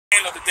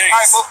End of the days. All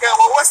right, okay.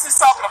 Well, what's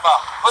this talking about?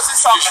 What's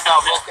this talking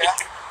about, okay?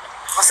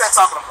 What's that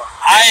talking about?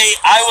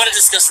 I want to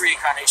discuss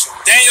reincarnation.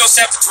 Daniel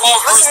chapter 12,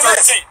 verse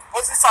 13.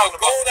 What's this talking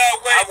about? Go that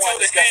way till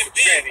the end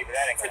be,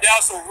 for thou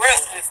shalt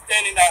rest and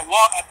standing thy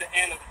law at the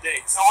end of the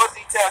days. So what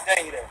did he tell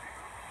Daniel there?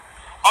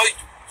 Oh,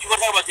 you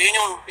want to talk about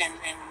Daniel in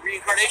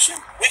reincarnation?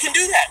 We can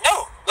do that.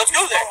 No, let's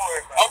go there.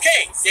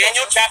 Okay,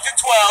 Daniel chapter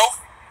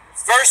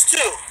 12, verse 2.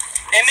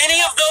 And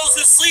many of those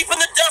who sleep in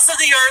the dust of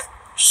the earth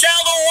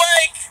shall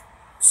awake,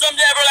 some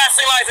to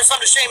everlasting life and some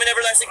to shame and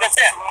everlasting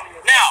contempt.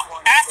 Now,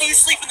 after you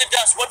sleep in the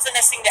dust, what's the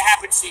next thing that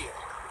happens to you?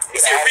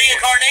 Is it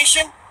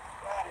reincarnation?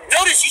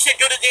 Notice you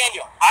said go to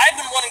Daniel. I've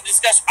been wanting to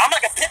discuss, I'm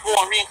like a pit bull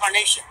on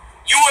reincarnation.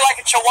 You were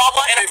like a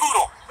chihuahua and a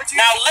poodle.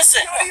 Now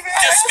listen,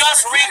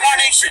 discuss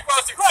reincarnation.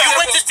 You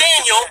went to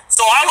Daniel,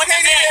 so I went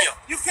to Daniel.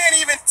 You can't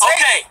even take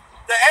Okay,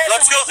 the answer.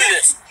 let's go through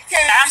this.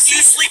 After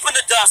you sleep in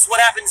the dust, what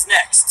happens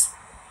next?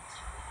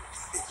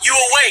 You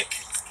awake.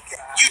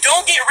 You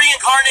don't get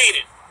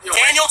reincarnated.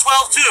 Daniel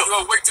 12:2.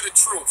 You awake to the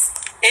truth.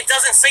 It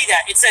doesn't say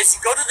that. It says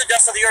you go to the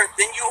dust of the earth,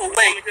 then you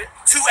awake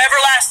to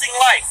everlasting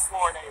life.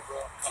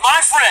 My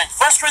friend,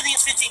 1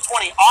 Corinthians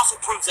 15:20 also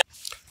proves that.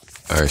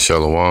 All right,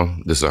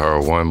 Shalom. This is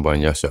Harawan by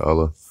Yasha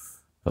Allah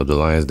of the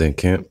Lions Den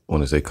Camp. I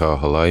want to say Kal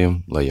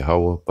Halayim, La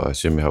Yahweh, by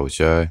Hashem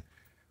Yahushai,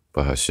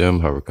 by Hashem,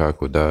 Harakak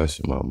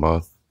Kodash,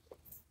 Ma'amath.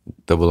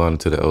 Double honor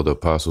to the elder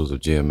apostles of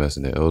GMS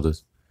and their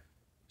elders.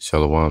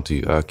 Shalom to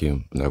you,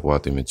 Akim,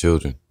 Nakwatim, and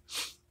children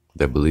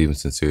that believe in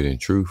sincerity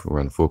and truth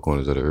around the four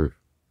corners of the earth.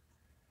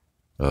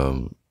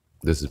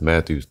 This is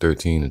Matthew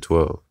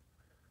 13:12.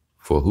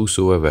 For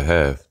whosoever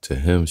hath, to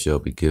him shall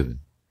be given,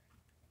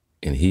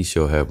 and he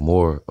shall have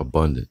more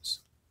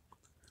abundance.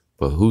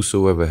 But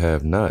whosoever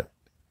have not,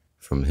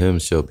 from him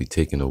shall be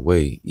taken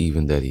away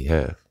even that he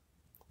have.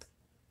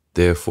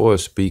 Therefore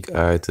speak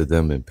I to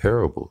them in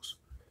parables,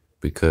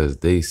 because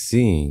they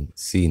seeing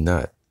see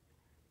not,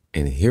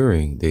 and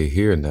hearing they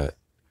hear not,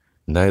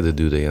 neither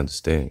do they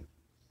understand.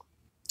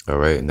 All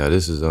right, now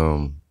this is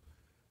the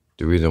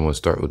reason I want to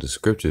start with the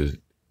scriptures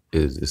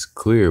is it's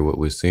clear what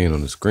we're seeing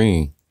on the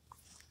screen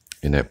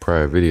in that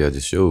prior video I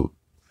just showed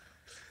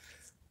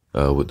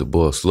with the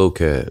boy Slow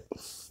Cab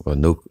or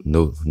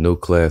no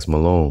class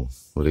Malone,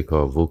 what they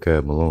call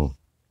vocab Malone.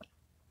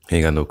 He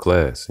ain't got no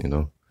class, you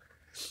know.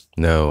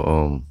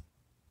 Now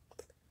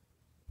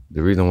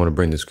the reason I want to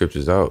bring the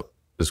scripture out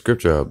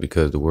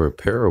because the word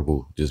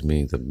parable just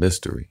means a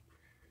mystery,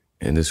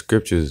 and the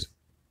scriptures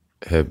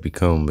have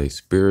become a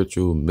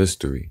spiritual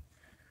mystery.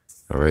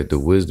 All right, the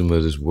wisdom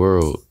of this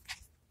world.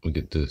 Look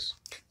at this.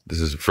 This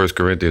is 1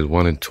 Corinthians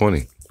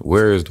 1:20.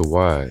 Where is the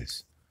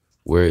wise?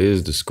 Where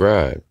is the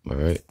scribe? All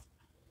right,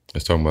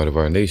 that's talking about of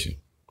our nation.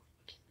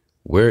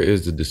 Where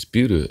is the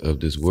disputer of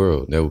this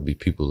world? That would be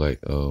people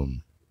like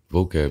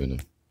vocab in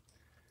them.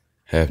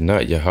 Have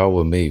not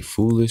Yahweh made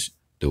foolish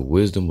the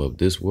wisdom of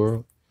this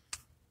world?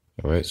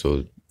 All right,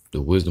 so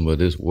the wisdom of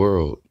this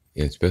world,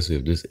 and especially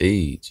of this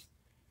age,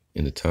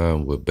 in the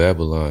time where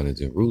Babylon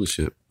is in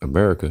rulership,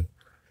 America,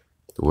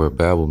 the word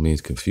Babel means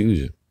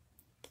confusion.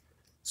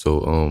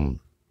 So,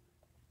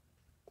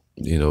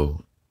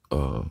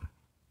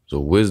 so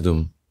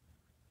wisdom,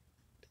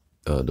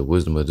 the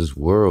wisdom of this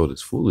world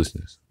is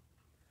foolishness.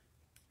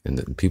 And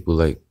the people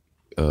like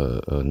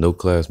No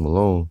Class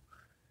Malone,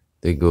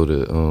 they go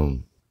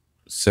to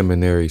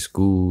seminary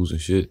schools and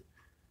shit,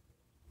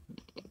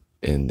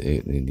 and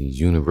in these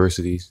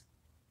universities,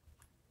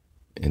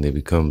 and they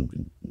become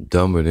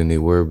dumber than they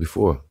were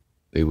before.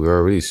 They were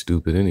already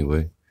stupid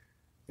anyway,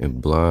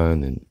 and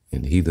blind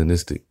and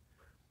heathenistic,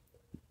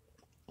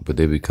 but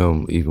they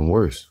become even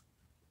worse.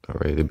 All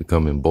right, they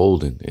become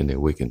emboldened in their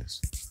wickedness.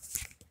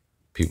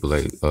 People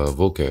like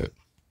vocab.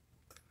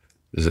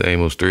 This is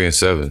Amos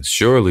 3:7.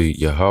 Surely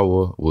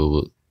Yahweh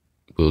will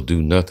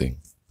do nothing,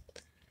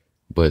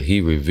 but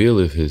he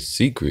revealeth his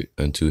secret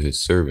unto his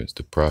servants,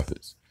 the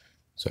prophets.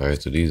 So, all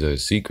right, so these are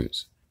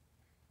secrets.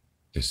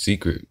 The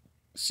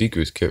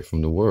secrets kept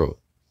from the world.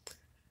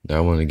 Now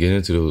I want to get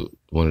into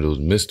one of those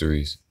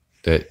mysteries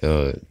that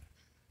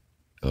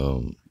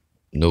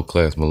No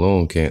Class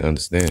Malone can't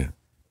understand.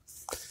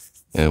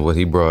 And what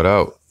he brought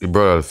out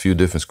a few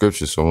different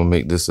scriptures. So I'm gonna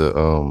make this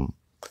I'm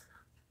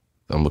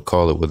gonna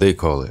call it what they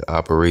call it,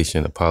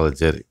 Operation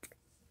Apologetic,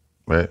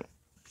 right?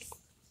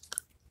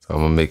 So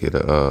I'm gonna make it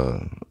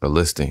a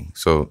listing,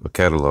 so a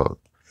catalog.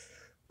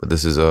 But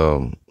this is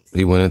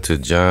he went into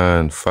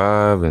John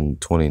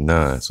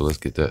 5:29. So let's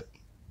get that.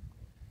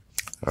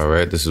 All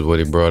right, this is what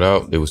he brought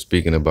out. They were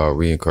speaking about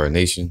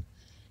reincarnation,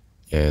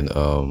 and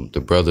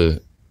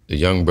the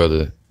young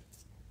brother,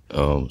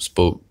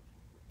 spoke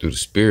through the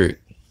spirit,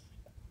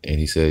 and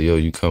he said, "Yo,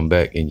 you come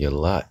back in your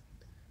lot."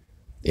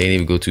 They didn't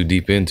even go too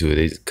deep into it.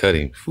 They just cut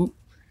him. Whoop.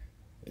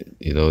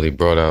 You know, they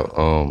brought out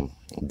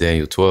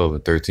Daniel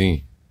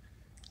 12:13.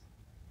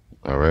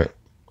 All right.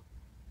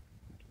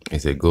 He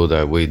said, "Go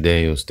thy way,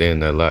 Daniel, stand in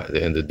thy lot." At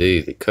the end of the day,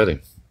 they cut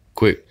him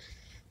quick.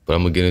 But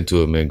I'm going to get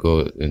into it, man, go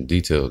in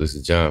detail. This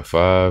is John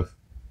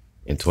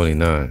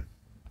 5:29.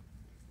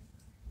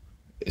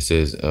 It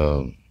says,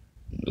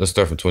 let's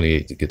start from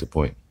 28 to get the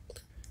point.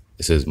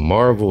 It says,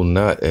 marvel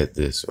not at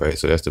this, right?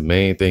 So that's the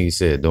main thing he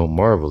said. Don't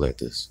marvel at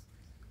this.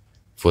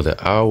 For the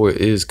hour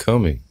is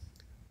coming,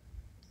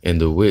 in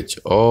the which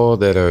all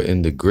that are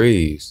in the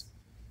graves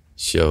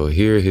shall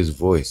hear his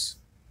voice.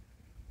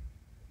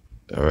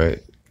 All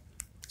right.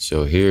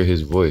 Shall hear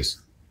his voice.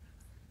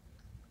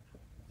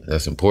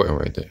 That's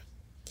important right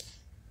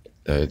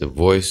there. The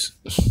voice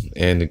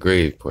and the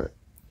grave part.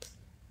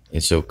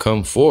 And shall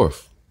come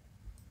forth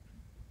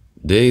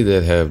they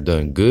that have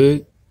done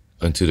good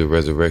unto the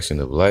resurrection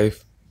of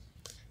life,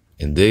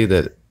 and they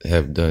that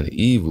have done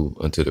evil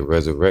unto the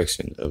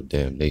resurrection of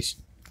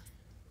damnation.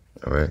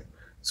 All right.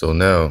 So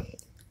now,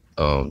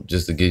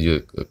 just to give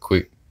you a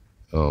quick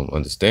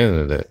understanding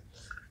of that,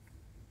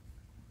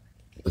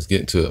 let's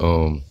get into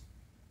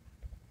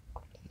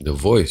the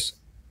voice.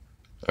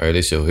 All right,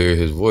 they shall hear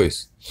his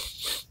voice.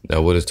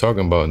 Now, what it's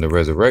talking about in the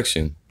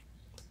resurrection,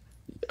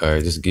 all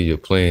right, just to give you a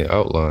plain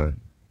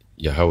outline,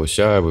 Yahweh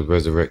Shai was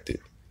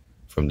resurrected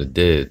from the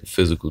dead,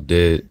 physical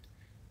dead,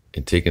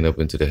 and taken up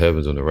into the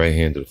heavens on the right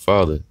hand of the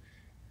Father,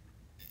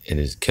 and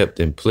is kept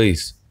in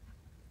place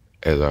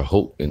as our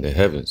hope in the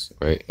heavens,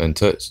 right,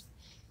 untouched.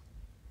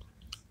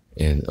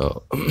 And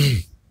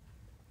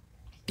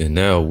and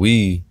now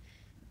we,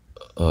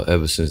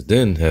 ever since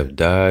then, have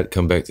died,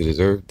 come back to this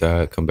earth,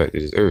 died, come back to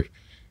this earth,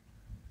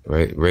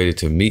 right, ready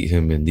to meet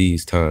him in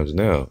these times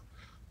now,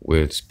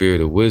 where the spirit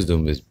of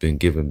wisdom has been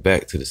given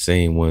back to the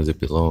same ones that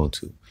belong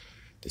to.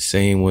 The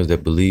same ones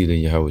that believed in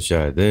Yahweh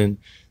Shai then,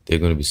 they're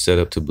going to be set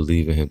up to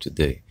believe in him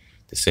today.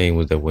 The same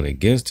ones that went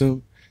against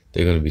him,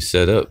 they're going to be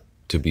set up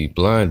to be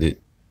blinded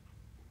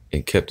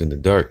and kept in the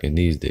dark in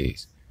these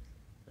days.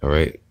 All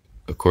right,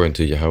 according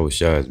to Yahweh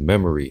Shai's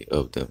memory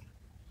of them.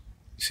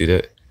 You see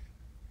that?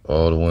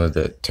 All the ones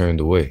that turned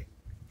away.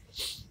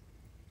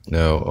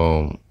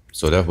 Now,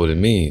 so that's what it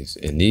means.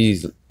 In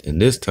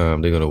this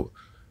time, they're going to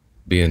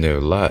be in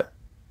their lot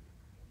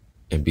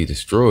and be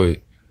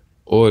destroyed,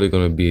 or they're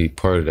going to be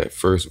part of that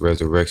first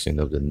resurrection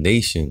of the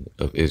nation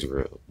of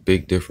Israel.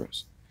 Big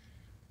difference.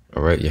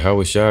 All right.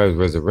 Yahweh Shai's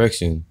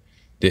resurrection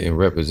didn't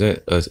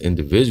represent us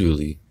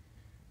individually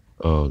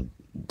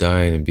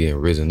dying and being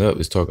risen up.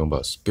 It's talking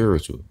about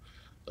spiritual,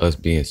 us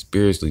being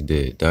spiritually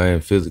dead,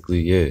 dying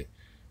physically, yeah,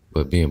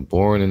 but being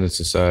born in a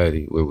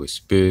society where we're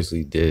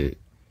spiritually dead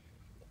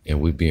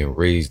and we're being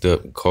raised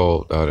up and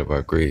called out of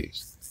our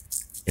graves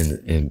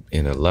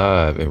and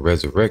alive and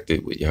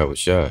resurrected with Yahweh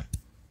Shai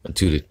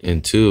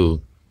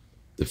until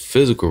the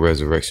physical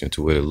resurrection,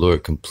 to where the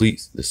Lord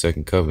completes the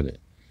second covenant,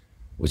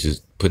 which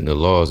is putting the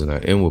laws in our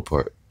inward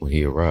part when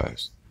he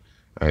arrives.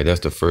 All right, that's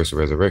the first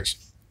resurrection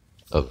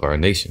of our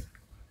nation.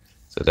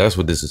 So that's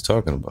what this is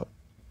talking about.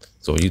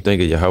 So when you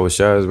think of Yahweh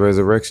Shai's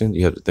resurrection,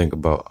 you have to think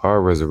about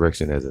our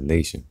resurrection as a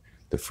nation,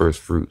 the first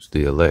fruits,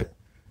 the elect,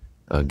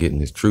 getting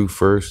his truth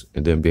first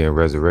and then being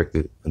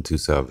resurrected unto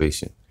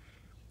salvation.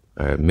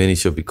 All right, many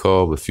shall be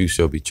called, but few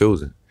shall be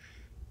chosen.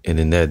 And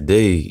in that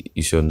day,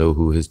 you shall know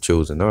who his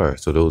chosen are.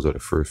 So those are the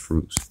first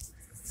fruits.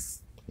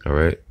 All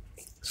right.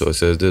 So it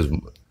says this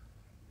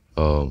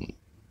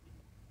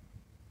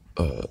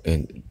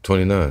in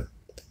 29.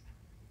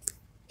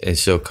 And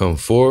shall come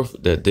forth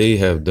that they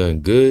have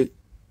done good,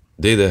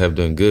 they that have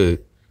done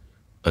good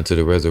unto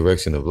the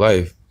resurrection of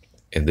life,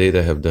 and they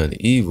that have done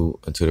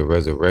evil unto the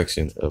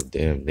resurrection of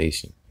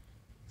damnation.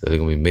 So they're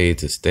going to be made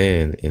to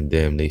stand in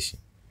damnation.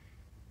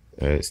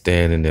 All right,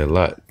 stand in their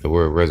lot. The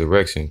word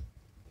resurrection.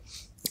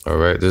 All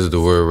right, this is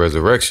the word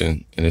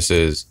resurrection, and it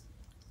says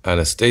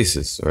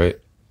anastasis, right,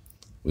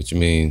 which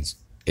means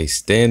a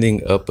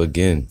standing up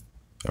again.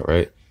 All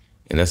right,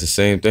 and that's the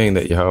same thing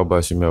that Yahweh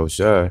B'Shem Yahweh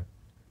Shai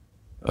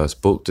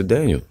spoke to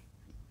Daniel.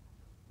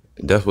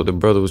 That's what the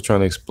brother was trying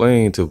to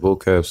explain to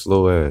vocab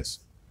slow ass.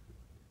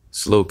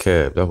 Slow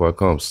cab. That's why I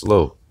call him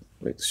slow.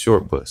 Like the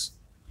short bus.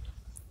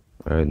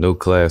 All right, no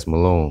class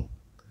Malone.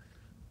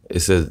 It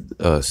says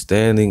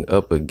standing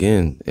up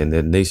again, and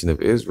the nation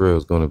of Israel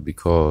is going to be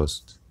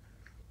caused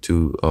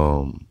to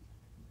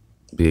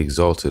be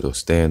exalted or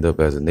stand up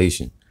as a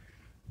nation.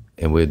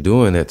 And we're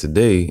doing that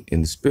today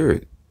in the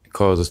spirit. It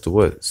calls us to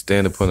what?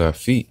 Stand upon our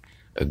feet,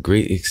 a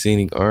great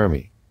exceeding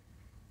army.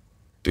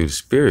 Through the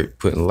spirit,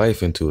 putting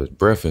life into us,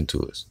 breath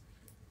into us,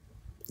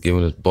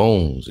 giving us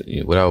bones.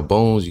 Without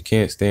bones, you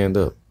can't stand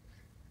up.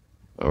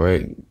 All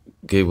right.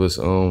 Gave us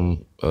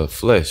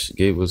flesh,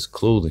 gave us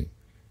clothing.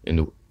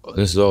 And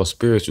this is all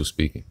spiritual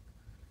speaking.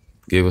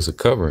 Gave us a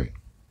covering.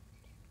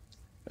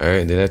 All right.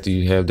 And then after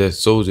you have that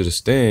soldier to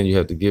stand, you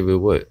have to give it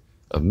what?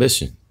 A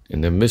mission.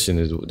 And the mission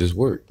is this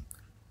work.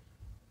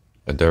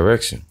 A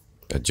direction.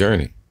 A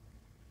journey.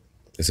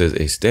 It says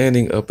a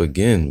standing up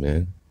again,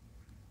 man.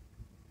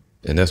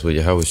 And that's what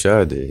Yahweh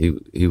Shai did.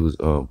 He was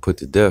put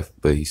to death,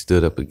 but he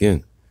stood up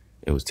again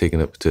and was taken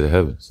up to the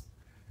heavens.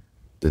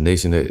 The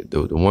nation,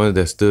 the ones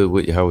that stood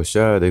with Yahweh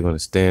Shai, they're going to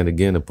stand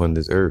again upon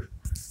this earth.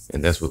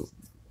 And that's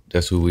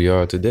who we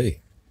are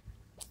today.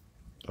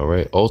 All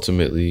right.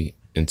 Ultimately,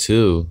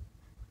 until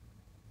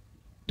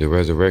the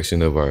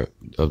resurrection of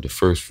the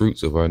first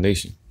fruits of our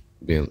nation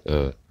being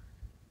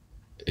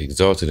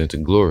exalted into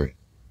glory.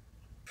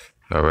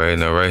 All right.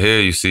 Now right here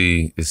you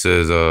see it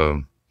says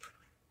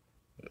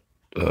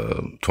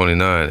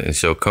 29, and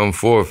shall come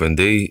forth, and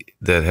they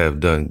that have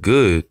done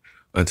good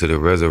unto the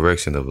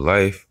resurrection of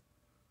life,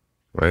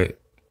 right?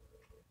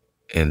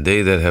 And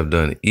they that have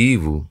done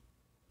evil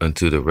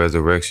unto the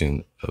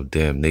resurrection of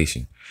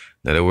damnation.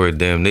 Now, that word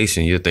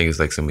damnation, you think it's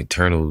like some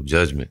eternal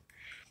judgment.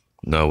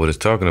 No, what it's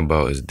talking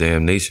about is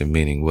damnation,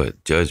 meaning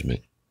what?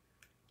 Judgment.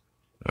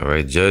 All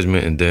right,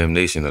 judgment and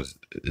damnation is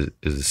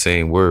the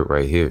same word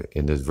right here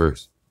in this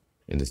verse,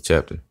 in this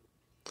chapter.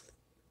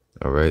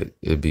 All right,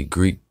 it'd be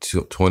Greek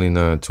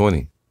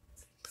 29:20.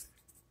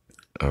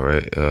 All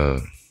right,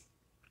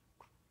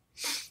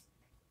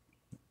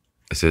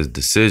 it says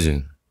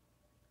decision,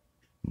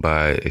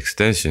 by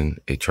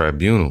extension, a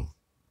tribunal,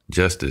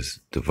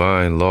 justice,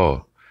 divine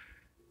law,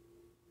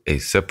 a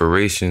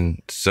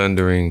separation,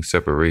 sundering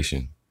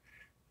separation,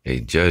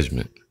 a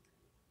judgment.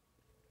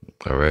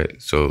 All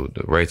right, so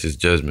the righteous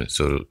judgment.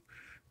 So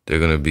they're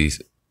going to be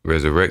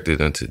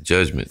resurrected unto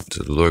judgment.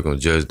 So the Lord going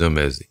to judge them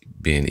as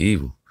being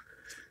evil.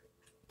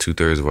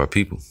 2/3 of our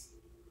people.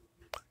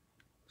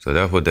 So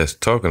that's what that's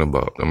talking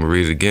about. I'm going to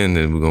read it again,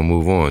 then we're going to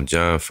move on.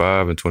 John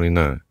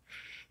 5:29.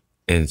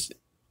 And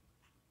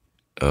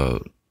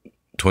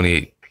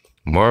 28.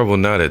 Marvel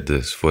not at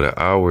this, for the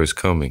hour is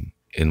coming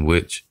in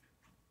which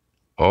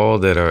all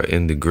that are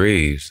in the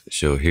graves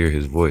shall hear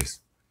his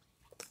voice,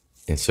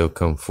 and shall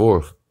come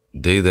forth,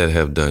 they that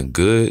have done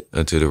good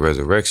unto the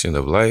resurrection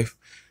of life,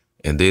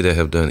 and they that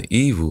have done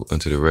evil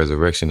unto the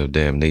resurrection of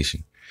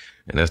damnation.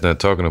 And that's not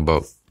talking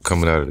about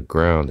coming out of the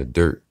ground, the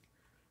dirt,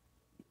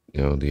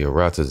 the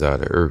erratas out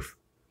of the earth.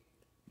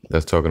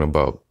 That's talking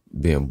about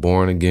being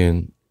born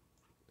again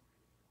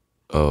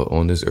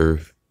on this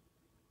earth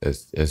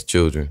as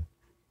children,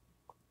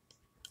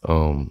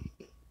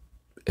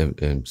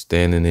 and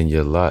standing in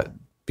your lot,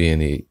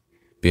 being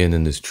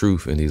in this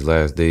truth in these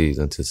last days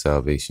unto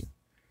salvation.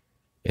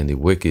 And the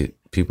wicked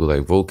people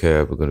like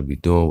Vocab are going to be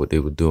doing what they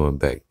were doing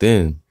back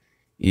then,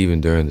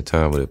 even during the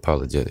time of the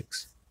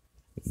Apologetics,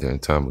 during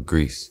the time of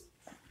Greece.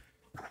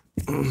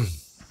 All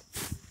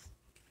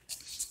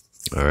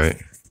right.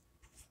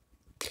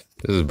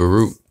 This is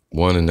Baruch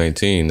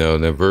 1:19. Now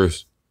in that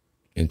verse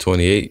in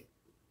 28,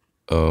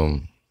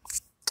 John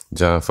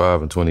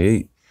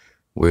 5:28,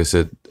 where it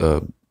said,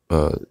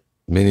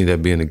 many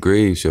that be in the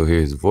grave shall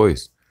hear his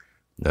voice.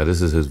 Now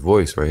this is his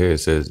voice right here. It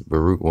says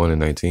Baruch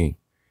 1:19.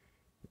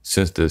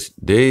 Since the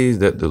days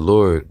that the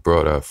Lord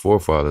brought our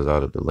forefathers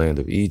out of the land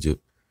of Egypt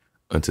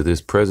unto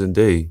this present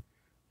day,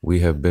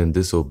 we have been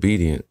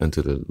disobedient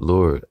unto the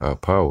Lord our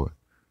power,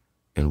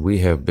 and we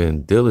have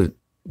been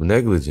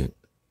negligent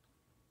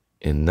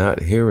in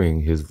not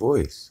hearing his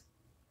voice.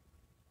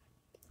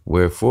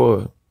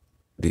 Wherefore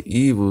the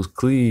evils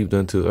cleaved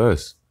unto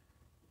us,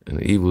 and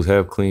the evils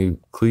have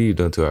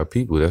cleaved unto our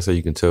people. That's how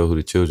you can tell who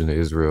the children of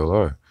Israel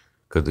are,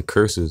 because the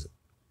curses,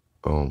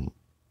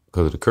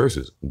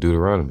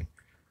 Deuteronomy,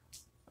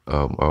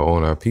 are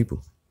on our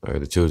people, all right,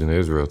 the children of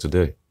Israel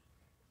today.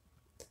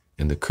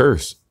 And the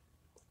curse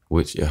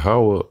which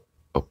Yahweh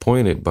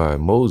appointed by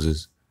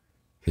Moses,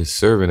 his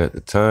servant, at the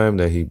time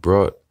that he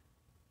brought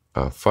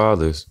our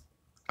fathers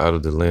out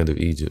of the land of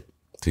Egypt,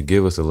 to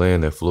give us a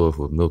land that floweth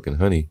with milk and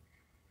honey,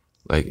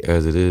 like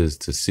as it is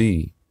to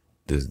see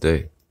this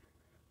day.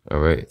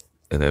 All right.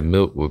 And that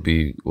milk will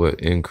be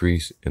what?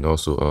 Increase and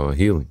also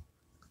healing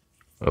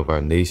of our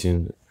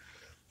nation,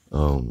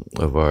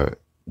 of our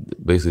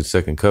basically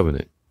second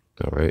covenant.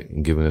 All right.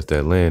 And giving us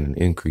that land and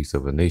increase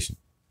of a nation.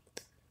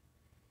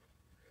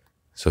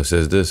 So it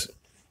says this: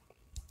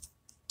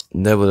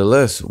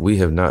 nevertheless, we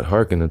have not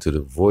hearkened unto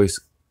the voice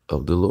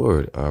of the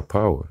Lord our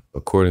power,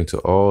 according to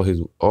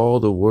all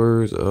the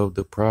words of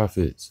the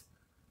prophets.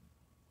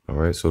 All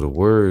right. So the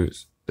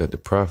words that the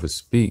prophets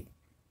speak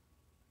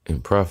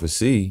in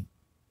prophecy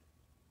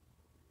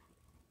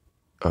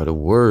are the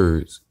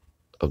words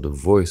of the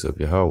voice of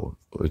Yahweh,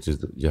 which is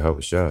the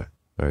Yahweh Shai,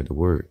 all right, the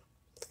word,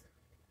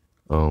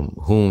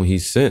 whom he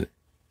sent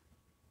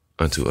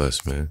unto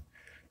us, man.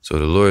 So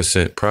the Lord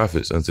sent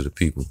prophets unto the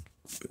people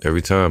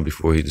every time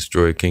before he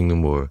destroyed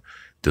kingdom or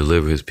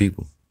deliver his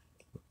people,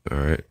 all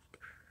right,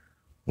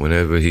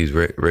 whenever he's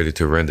ready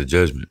to render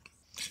judgment.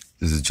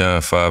 This is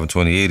John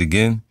 5:28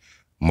 again.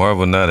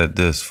 Marvel not at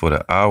this, for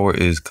the hour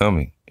is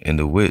coming, in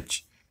the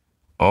which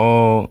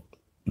all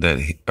that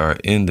are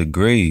in the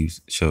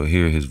graves shall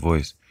hear his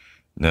voice.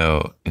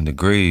 Now, in the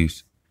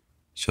graves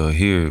shall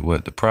hear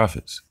what? The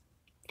prophets.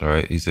 All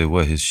right. He said,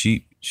 what? His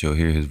sheep shall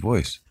hear his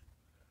voice.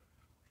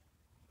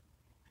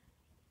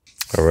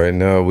 All right.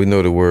 Now we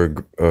know the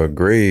word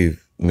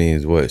grave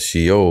means what?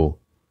 Sheol.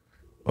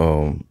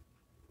 When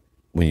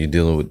you're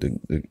dealing with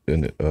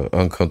an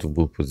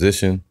uncomfortable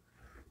position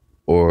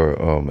or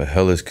a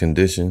hellish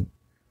condition,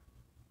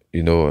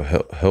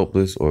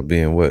 helpless, or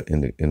being what?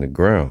 In the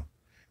ground.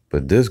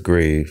 But this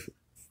grave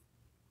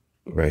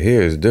right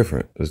here is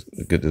different. Let's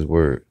get this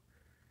word.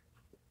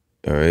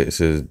 All right. It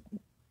says,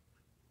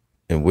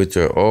 in which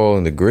are all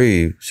in the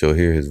grave shall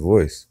hear his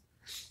voice.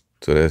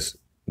 So that's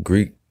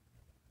Greek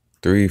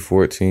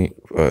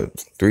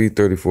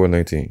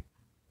 3:34:19.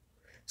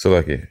 So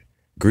like it,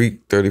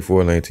 Greek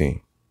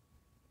 34:19.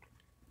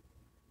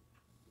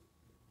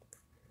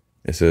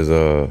 It says,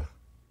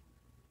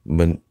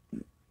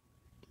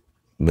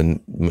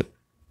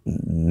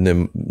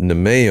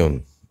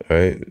 Nemeon,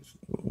 right?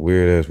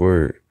 Weird ass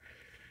word.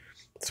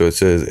 So it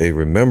says a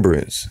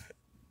remembrance,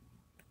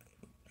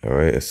 all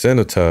right, a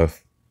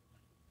cenotaph,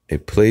 a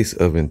place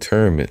of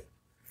interment.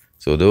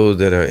 So those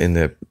that are in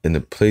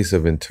the place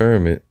of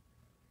interment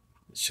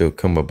shall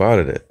come up out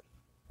of that,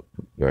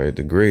 right?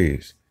 The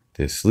graves,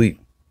 their sleep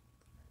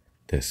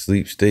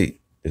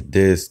state, the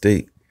dead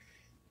state.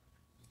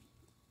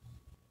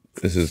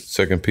 This is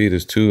 2 Peter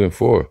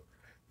 2:4.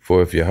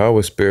 For if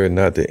Yahweh spared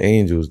not the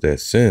angels that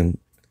sinned,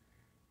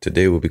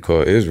 today will be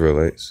called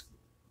Israelites,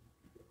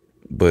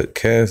 but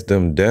cast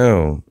them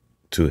down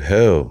to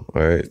hell,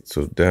 right?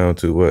 So down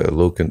to what? A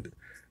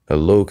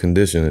low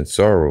condition and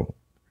sorrow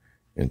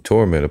and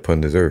torment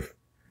upon this earth.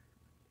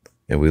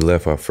 And we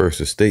left our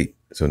first estate.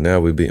 So now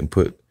we're being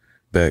put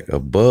back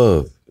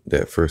above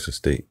that first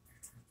estate.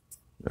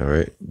 All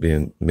right.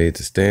 Being made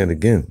to stand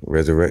again,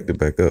 resurrected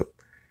back up.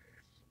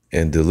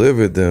 And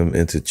delivered them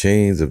into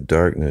chains of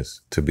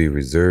darkness to be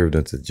reserved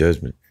unto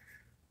judgment.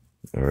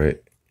 All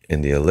right.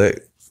 And the elect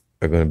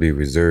are going to be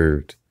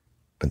reserved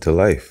unto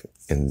life.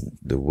 And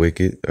the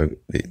wicked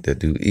that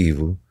do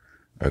evil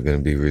are going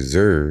to be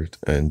reserved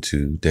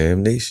unto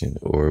damnation,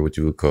 or what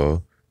you would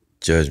call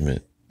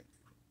judgment.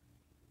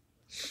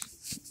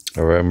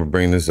 All right, I'm going to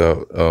bring this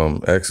out.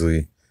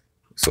 Actually,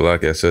 so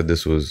like I said,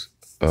 this was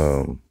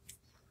talking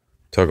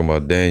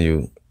about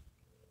Daniel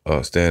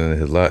standing in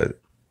his lot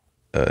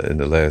in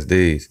the last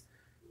days.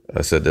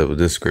 I said that was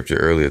this scripture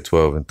earlier,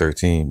 12 and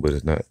 13, but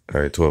it's not.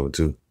 All right, 12 and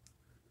 2.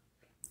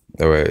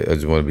 All right, I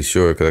just want to be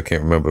sure because I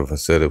can't remember if I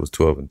said it was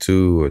 12 and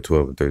 2 or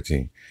 12 and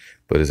 13,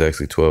 but it's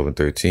actually 12 and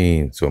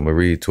 13. So I'm going to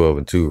read 12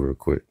 and 2 real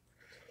quick.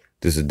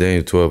 This is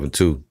Daniel 12 and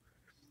 2.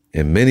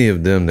 And many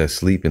of them that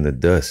sleep in the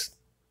dust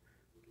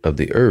of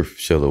the earth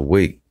shall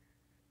awake,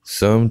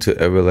 some to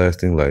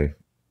everlasting life,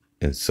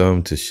 and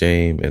some to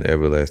shame and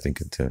everlasting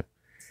contempt.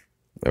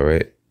 All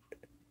right.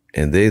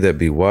 And they that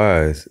be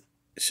wise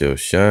shall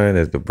shine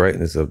as the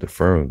brightness of the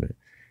firmament,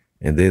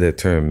 and they that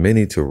turn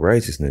many to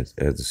righteousness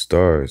as the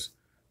stars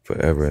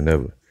forever and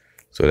ever.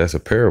 So that's a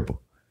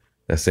parable.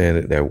 That's saying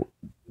that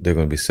they're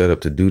going to be set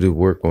up to do the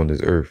work on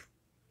this earth.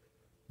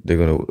 They're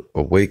going to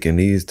awaken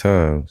these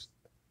times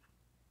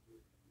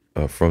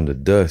from the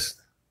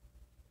dust,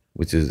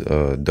 which is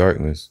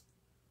darkness,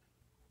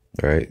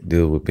 right?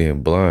 Deal with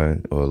being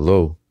blind or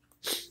low.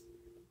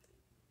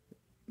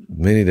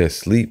 Many that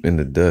sleep in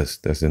the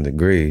dust, that's in the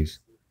graves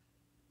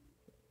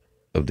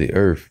of the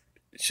earth,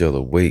 shall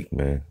awake,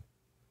 man.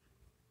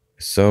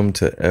 Some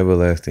to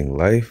everlasting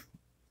life,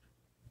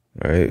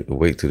 right?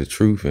 Awake to the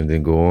truth and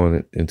then go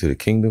on into the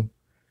kingdom.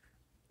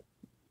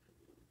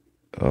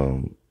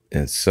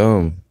 And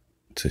some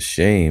to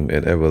shame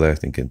and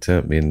everlasting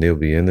contempt, meaning they'll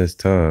be in this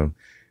time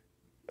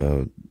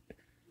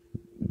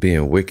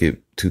being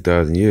wicked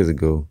 2,000 years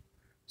ago,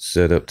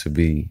 set up to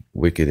be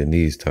wicked in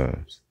these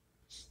times.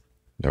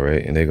 All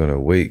right. And they're going to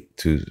awake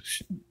to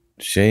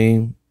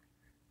shame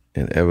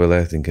and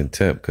everlasting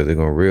contempt because they're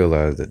going to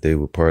realize that they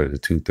were part of the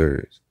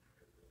 2/3.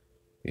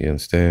 You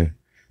understand?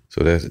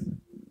 So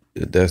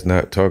that's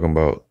not talking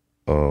about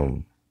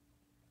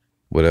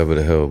whatever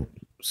the hell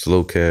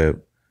slow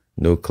cab,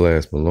 no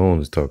class Malone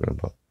is talking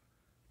about.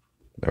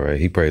 All right.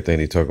 He probably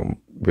think they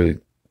really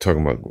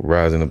talking about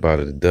rising up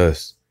out of the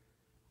dust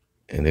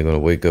and they're going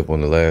to wake up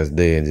on the last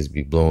day and just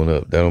be blown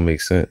up. That don't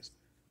make sense.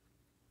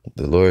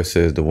 The Lord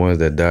says the ones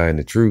that die in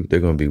the truth, they're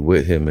going to be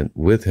with him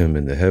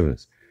in the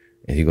heavens,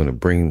 and he's going to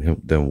bring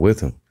them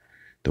with him.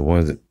 The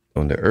ones that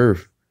on the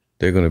earth,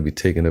 they're going to be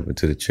taken up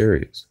into the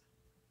chariots.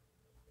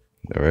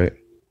 All right.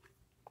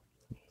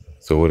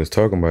 So what it's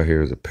talking about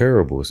here is a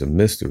parable. It's a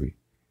mystery.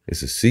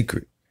 It's a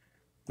secret.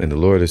 And the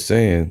Lord is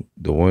saying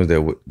the ones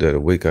that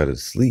awake out of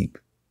sleep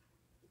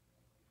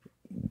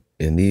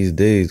in these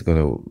days going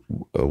to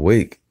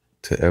awake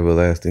to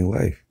everlasting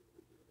life.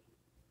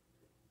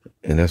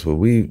 And that's what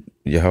we,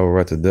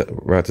 Yahweh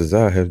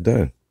Ratazah, have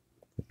done,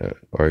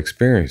 are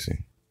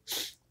experiencing.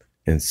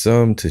 And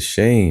some to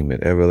shame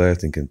and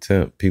everlasting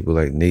contempt, people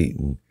like Nate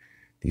and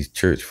these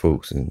church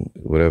folks and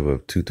whatever,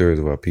 2/3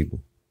 of our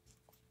people.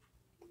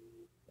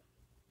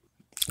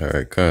 All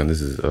right, Khan,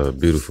 this is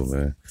beautiful,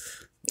 man.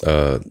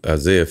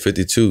 Isaiah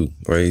 52,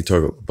 right? He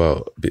talk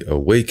about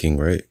awaking,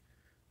 right?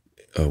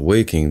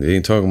 Awaking. They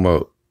ain't talking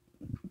about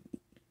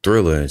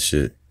Thriller and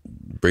shit,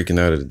 breaking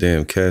out of the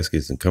damn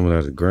caskets and coming out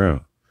of the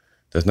ground.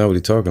 That's not what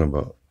he's talking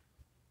about.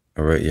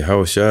 All right,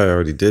 Yahweh Shai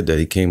already did that.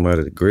 He came out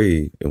of the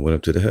grave and went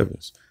up to the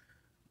heavens.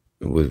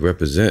 It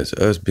represents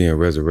us being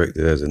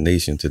resurrected as a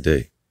nation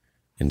today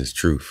in this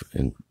truth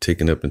and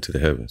taken up into the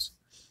heavens.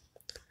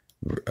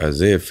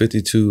 Isaiah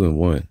 52 and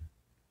 1.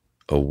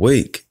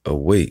 Awake,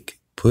 awake,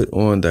 put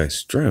on thy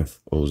strength,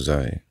 O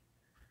Zion.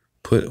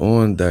 Put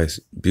on thy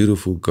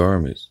beautiful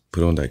garments,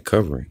 put on thy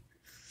covering.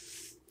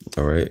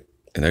 All right,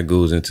 and that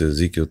goes into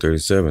Ezekiel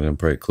 37. I'm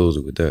probably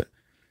closing with that.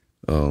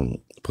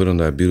 Put on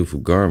thy beautiful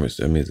garments.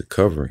 That means the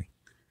covering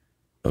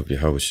of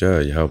Yahweh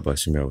Shai, Yahweh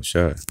Bashem Yahweh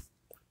Shai.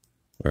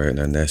 All right,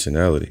 now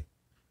nationality.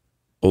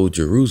 O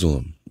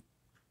Jerusalem,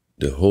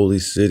 the holy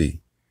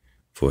city.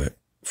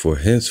 For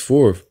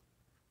henceforth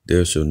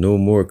there shall no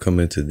more come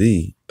into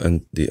thee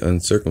the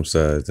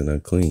uncircumcised and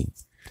unclean.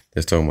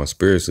 That's talking about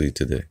spiritually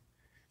today.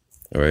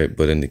 All right.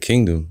 But in the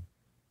kingdom,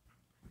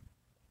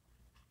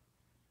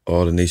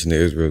 all the nation of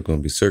Israel is going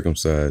to be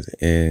circumcised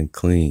and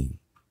clean.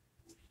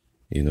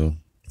 You know,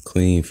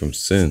 clean from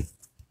sin.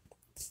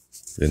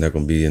 They're not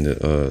going to be in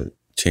the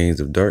chains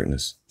of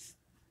darkness.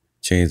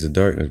 Chains of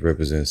darkness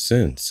represent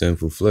sin,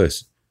 sinful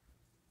flesh.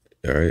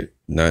 All right.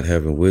 Not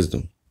having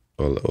wisdom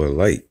or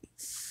light.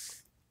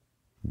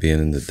 Being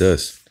in the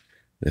dust.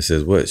 It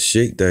says what?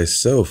 Shake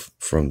thyself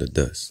from the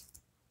dust.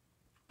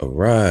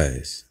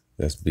 Arise.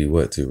 That's to be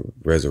what? To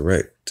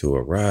resurrect. To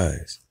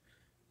arise.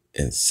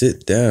 And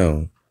sit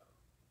down,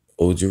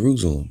 O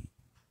Jerusalem.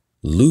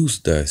 Loose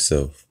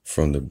thyself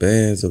from the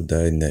bands of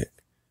thy neck,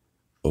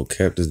 O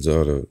captive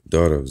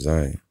daughter of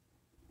Zion.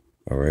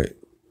 All right.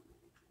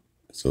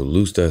 So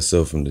loose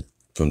thyself from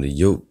the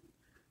yoke,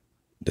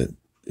 the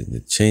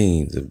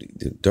chains of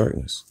the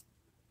darkness.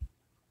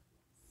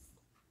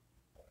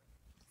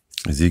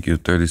 Ezekiel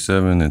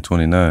 37 and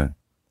 29.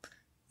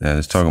 Now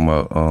it's talking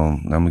about,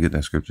 I'm going to get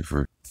that scripture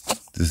first.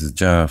 This is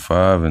John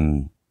 5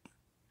 and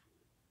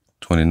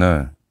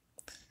 29.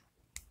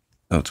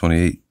 No,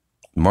 28.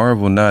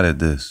 Marvel not at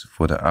this,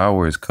 for the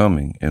hour is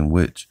coming in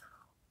which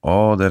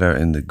all that are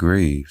in the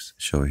graves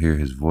shall hear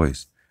his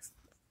voice,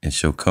 and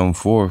shall come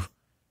forth,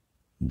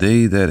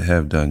 they that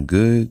have done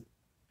good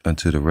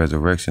unto the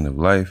resurrection of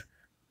life,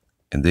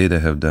 and they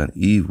that have done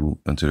evil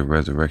unto the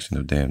resurrection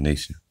of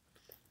damnation.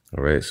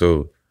 All right.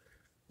 So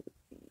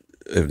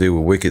if they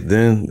were wicked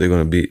then, they're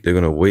going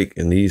to wake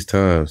in these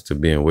times to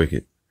being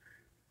wicked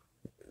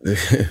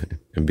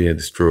and being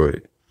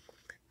destroyed.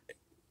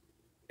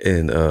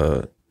 And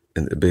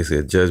basically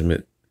a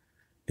judgment,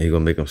 and he's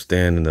going to make them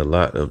stand in the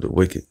lot of the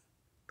wicked.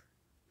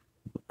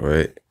 All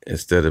right.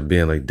 Instead of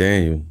being like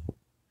Daniel,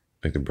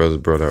 like the brothers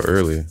brought out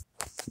earlier.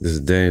 This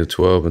is Daniel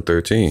 12 and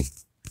 13.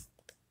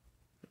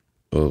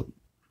 Well,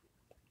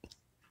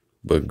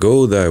 but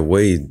go thy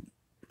way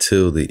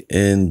till the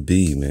end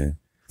be, man.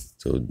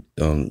 So,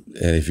 and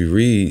if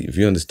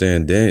you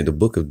understand Daniel, the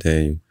book of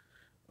Daniel,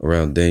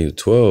 around Daniel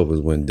 12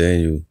 is when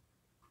Daniel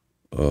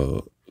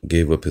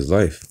gave up his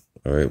life,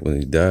 all right, when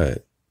he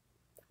died.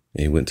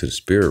 And he went to the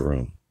spirit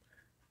realm.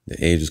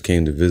 The angels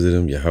came to visit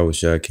him.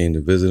 Yahweh came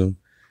to visit him.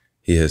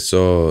 He had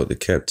saw the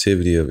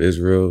captivity of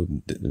Israel,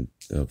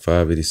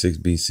 586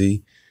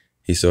 BC.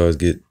 He saw us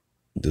get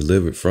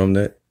delivered from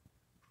that.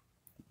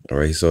 All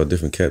right, he saw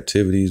different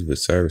captivities with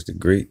Cyrus the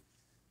Great,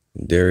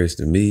 Darius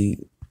the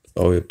Mede,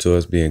 all the way up to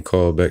us being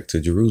called back to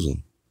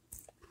Jerusalem.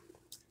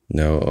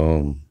 Now,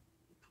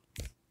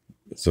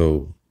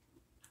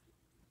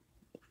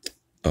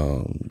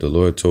 the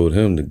Lord told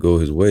him to go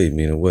his way,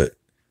 meaning what?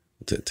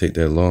 To take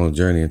that long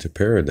journey into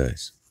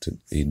paradise.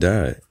 He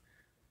died.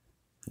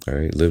 All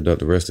right, lived out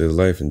the rest of his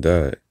life and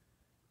died.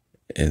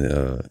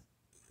 And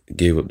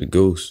gave up the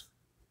ghost.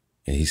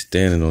 And he's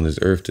standing on this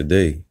earth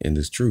today in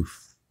this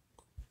truth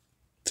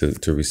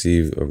to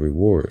receive a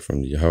reward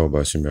from the Yahweh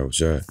B'Shem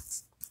Yahushua.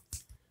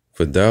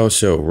 For thou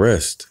shalt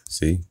rest,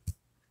 see?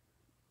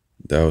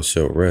 Thou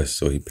shalt rest.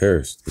 So he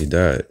perished. He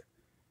died.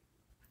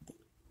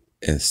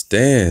 And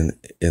stand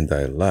in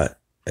thy lot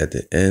at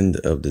the end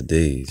of the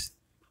days.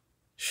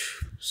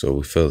 So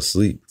we fell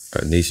asleep.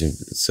 Our nation,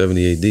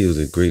 70 AD was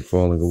a great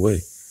falling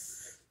away.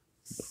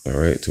 All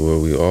right, to where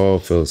we all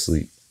fell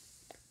asleep.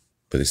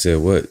 But he said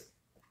what?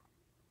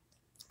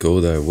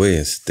 Go thy way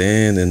and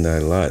stand in thy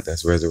lot.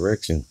 That's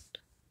resurrection.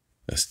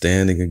 That's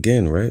standing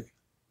again, right?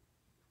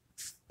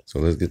 So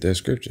let's get that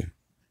scripture.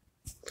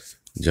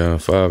 John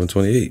 5 and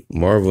 28.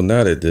 Marvel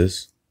not at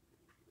this,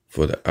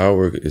 for the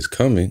hour is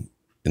coming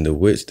in the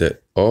which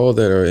that all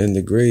that are in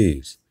the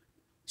graves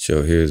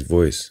shall hear his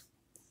voice.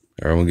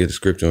 All right, I'm going to get the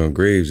scripture on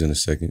graves in a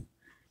second.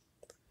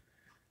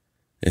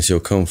 And shall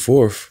come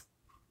forth.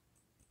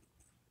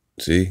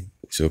 See,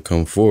 shall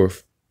come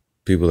forth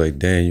people like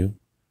Daniel,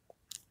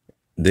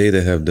 they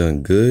that have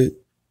done good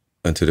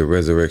unto the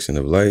resurrection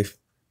of life,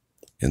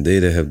 and they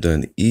that have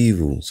done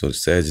evil, so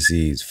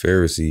Sadducees,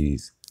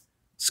 Pharisees,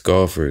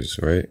 scoffers,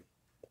 right?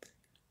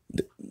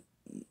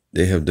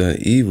 They have done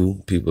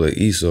evil, people like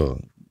Esau,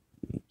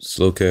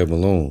 Slow Cab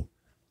Malone,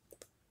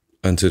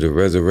 unto the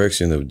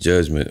resurrection of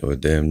judgment or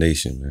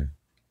damnation, man.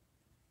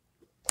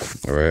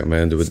 All right, I'm going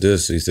to end with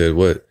this. He said,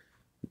 what?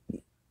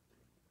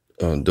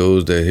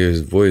 Those that hear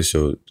his voice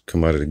shall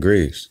come out of the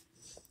graves.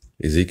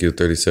 Ezekiel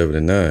 37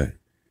 and 9.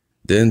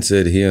 Then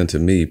said he unto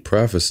me,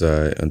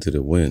 prophesy unto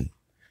the wind.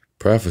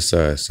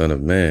 Prophesy, son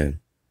of man,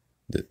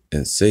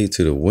 and say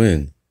to the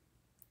wind,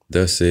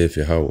 thus saith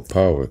Yahweh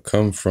power,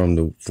 come from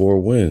the four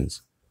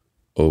winds,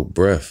 O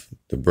breath.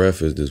 The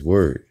breath is this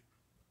word.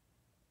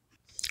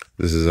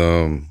 This is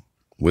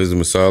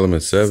Wisdom of Solomon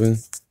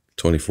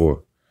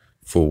 7:24.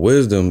 For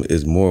wisdom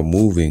is more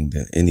moving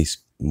than any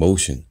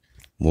motion,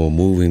 more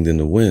moving than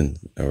the wind.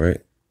 All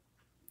right.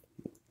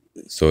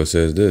 So it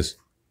says this.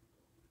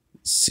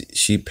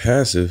 She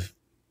passeth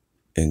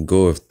and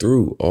goeth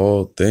through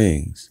all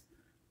things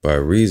by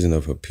reason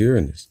of her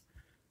pureness.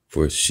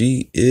 For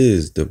she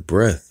is the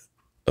breath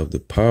of the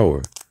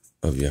power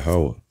of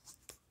Yahweh.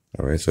 All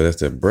right, so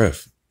that's that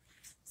breath.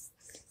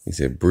 He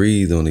said,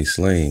 breathe on these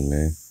slain,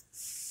 man.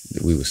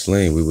 We were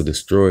slain. We were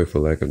destroyed for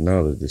lack of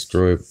knowledge,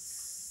 destroyed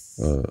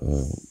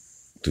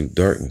through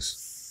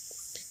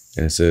darkness.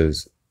 And it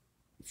says,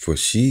 for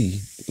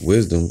she,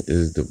 wisdom,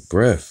 is the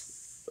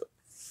breath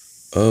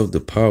of the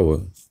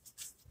power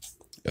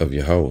of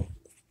Yahweh,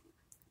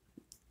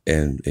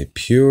 and a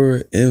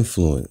pure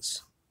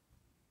influence,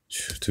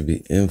 to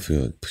be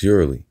influenced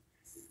purely,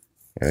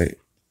 right?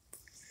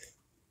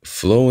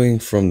 Flowing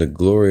from the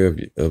glory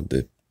of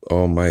the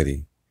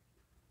Almighty.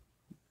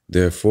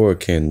 Therefore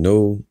can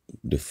no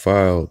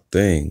defiled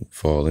thing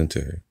fall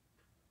into her.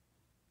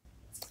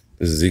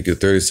 This is Ezekiel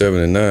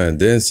 37:9.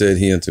 Then said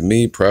he unto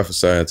me,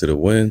 prophesy unto the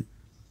wind,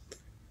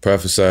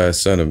 prophesy,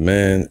 son of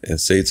man,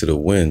 and say to the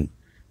wind,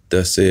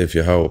 thus saith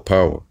Yahweh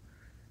power,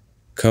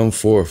 come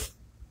forth,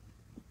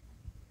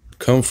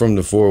 come from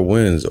the four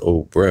winds,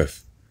 O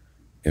breath,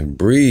 and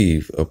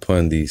breathe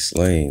upon these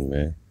slain,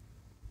 man,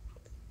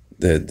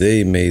 that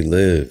they may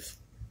live.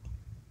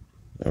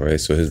 All right,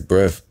 so his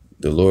breath,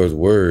 the Lord's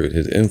word,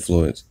 his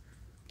influence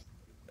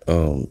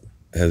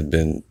has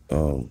been,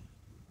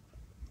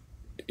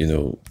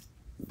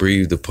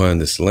 breathed upon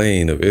the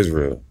slain of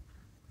Israel.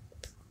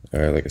 All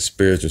right, like a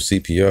spiritual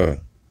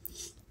CPR.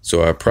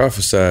 So I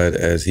prophesied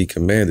as he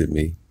commanded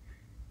me,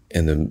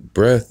 and the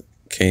breath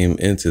came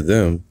into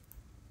them,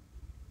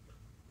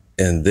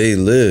 and they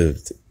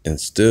lived and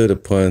stood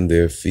upon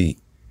their feet,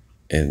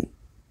 an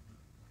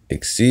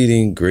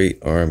exceeding great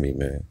army,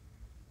 man.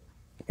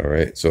 All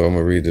right, so I'm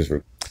gonna read this.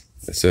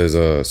 It says,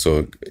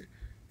 so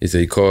he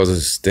said he calls us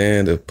to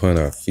stand upon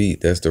our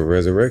feet. That's the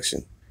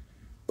resurrection.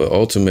 But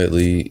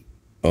ultimately,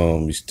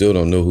 you still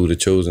don't know who the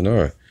chosen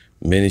are.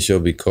 Many shall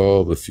be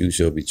called, but few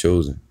shall be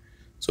chosen.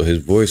 So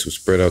his voice was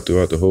spread out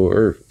throughout the whole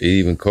earth. It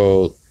even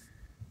called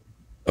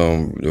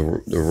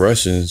the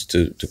Russians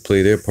to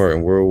play their part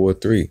in World War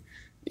III.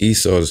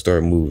 Esau to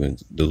start moving.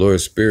 The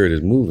Lord's Spirit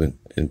is moving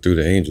and through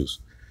the angels.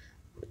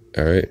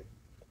 All right.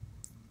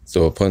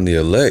 So upon the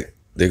elect,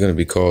 they're going to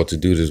be called to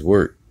do this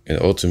work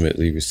and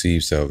ultimately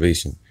receive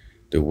salvation.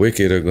 The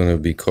wicked are going to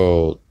be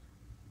called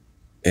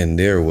in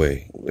their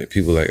way. Like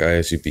people like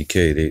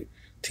ISUPK, they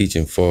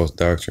teaching false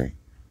doctrine,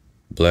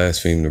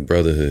 blaspheming the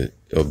brotherhood,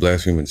 or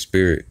blaspheming the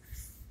spirit,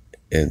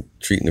 and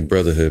treating the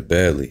brotherhood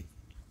badly.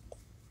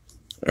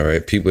 All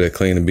right, people that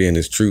claim to be in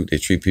this truth, they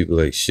treat people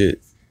like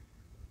shit.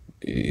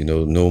 You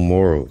know, no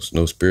morals,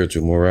 no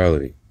spiritual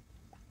morality.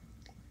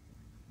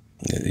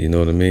 You know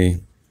what I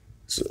mean?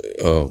 So,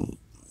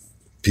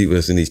 people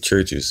that's in these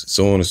churches,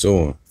 so on and so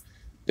on,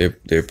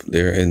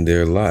 they're in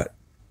their lot,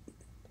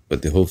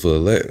 but the hopeful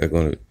elect are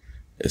going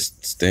to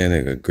stand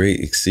like a great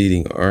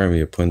exceeding army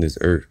upon this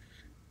earth,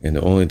 and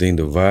the only thing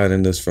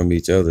dividing us from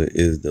each other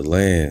is the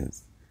land,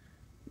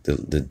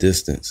 the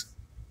distance,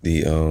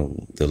 the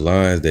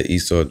lines that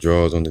Esau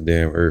draws on the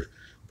damn earth.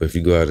 But if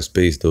you go out of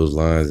space, those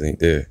lines ain't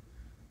there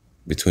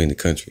between the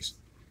countries.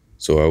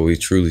 So are we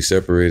truly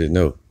separated?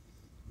 No.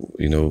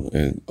 You know,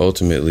 and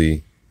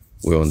ultimately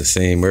we're on the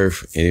same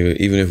earth, and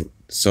even if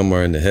some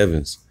are in the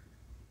heavens,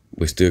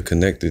 we're still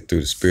connected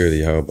through the spirit of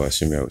Yahweh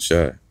B'Shem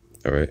Yahushai.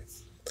 All right.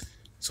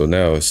 So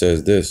now it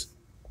says this,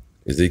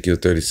 Ezekiel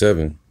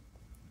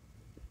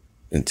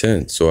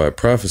 37:10. So I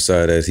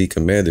prophesied as he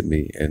commanded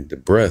me, and the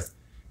breath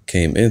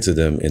came into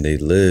them, and they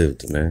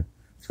lived, man.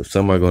 So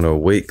some are going to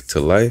awake to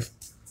life,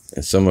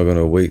 and some are going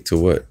to awake to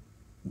what?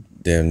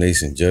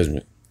 Damnation,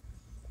 judgment.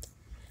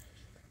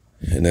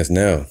 And that's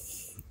now.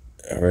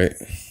 All right.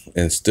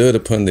 And stood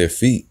upon their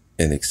feet,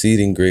 an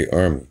exceeding great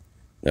army.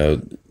 Now,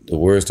 the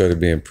word started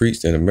being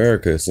preached in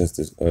America since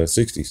the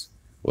 60s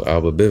with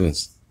Alba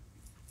Bivens.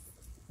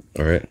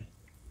 All right.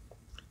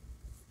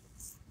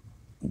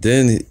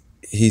 Then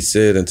he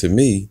said unto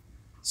me,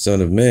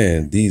 son of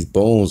man, these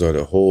bones are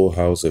the whole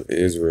house of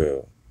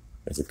Israel.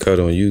 That's a cut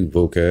on you,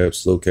 vocab,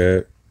 slow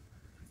cab,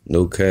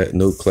 no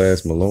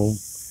class Malone.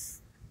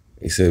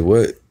 He said,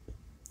 what?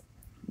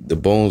 The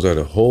bones are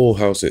the whole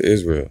house of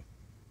Israel.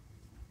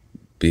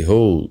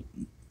 Behold,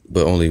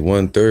 but only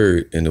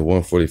 1/3 and the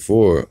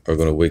 144 are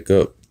going to wake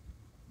up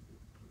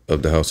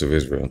of the house of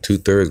Israel.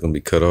 2/3 going to be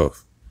cut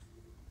off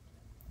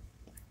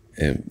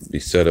and be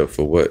set up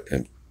for what?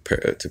 And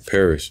to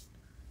perish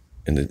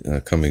in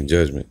the coming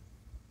judgment.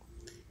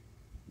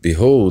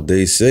 Behold,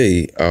 they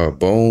say, our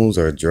bones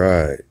are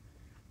dried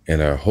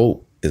and our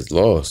hope is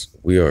lost.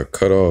 We are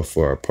cut off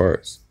for our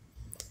parts.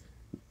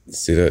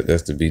 See,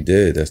 that's to be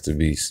dead. That's to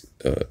be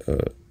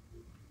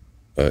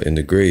in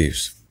the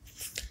graves.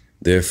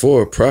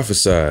 Therefore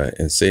prophesy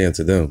and say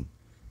unto them,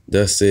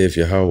 thus saith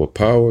Yahweh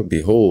power,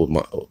 behold,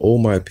 O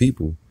my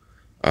people,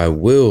 I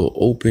will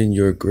open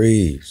your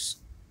graves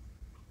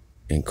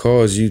and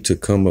cause you to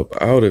come up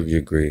out of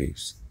your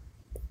graves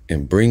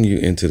and bring you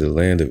into the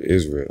land of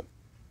Israel.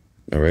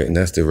 All right, and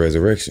that's the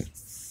resurrection.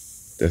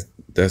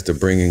 That's the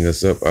bringing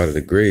us up out of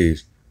the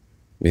graves,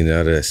 meaning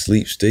out of that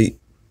sleep state,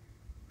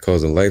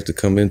 causing life to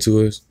come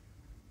into us,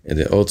 and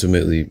then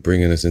ultimately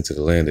bringing us into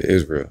the land of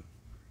Israel.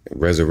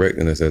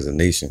 resurrecting us as a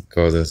nation,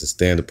 cause us to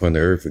stand upon the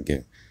earth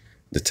again.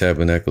 The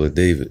tabernacle of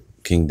David,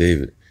 King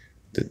David,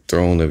 the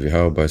throne of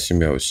Yahweh Bashim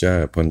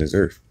Yahushua upon this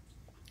earth.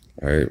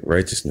 All right,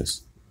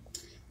 righteousness.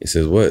 It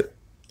says what?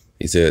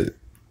 He said,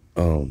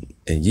 and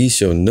ye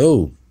shall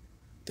know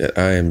that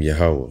I am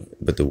Yahweh.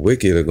 But the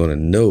wicked are going to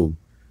know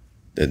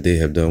that they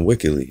have done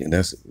wickedly. And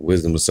that's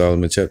Wisdom of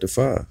Solomon chapter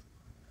 5.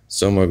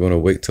 Some are going to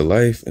wake to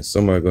life and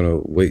some are going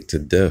to wake to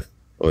death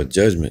or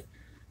judgment.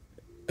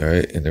 All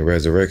right, in the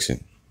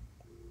resurrection.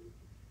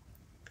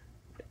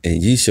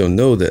 And ye shall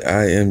know that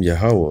I am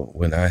Yahweh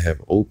when I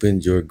have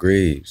opened your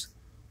graves,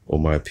 O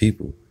my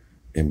people,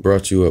 and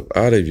brought you up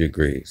out of your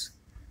graves,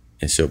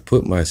 and shall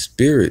put my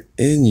spirit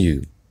in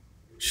you.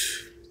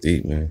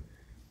 Deep, man.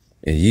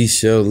 And ye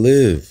shall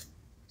live.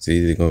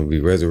 See, they're going to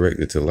be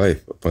resurrected to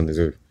life upon this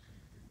earth.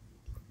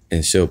 And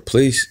I shall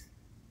place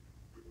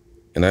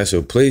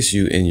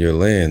you in your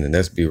land, and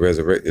that's be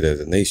resurrected as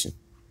a nation.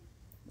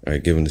 All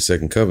right, given the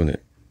second covenant.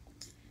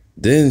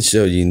 Then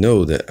shall ye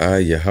know that I,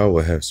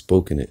 Yahweh, have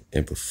spoken it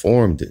and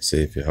performed it,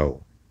 saith Yahweh.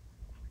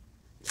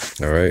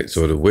 All right,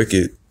 so the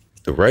wicked,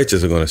 the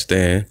righteous are going to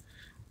stand.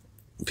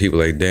 People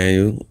like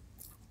Daniel.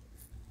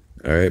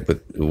 All right,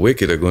 but the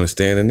wicked are going to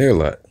stand in their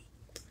lot.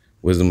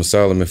 Wisdom of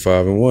Solomon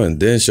 5:1.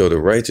 Then shall the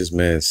righteous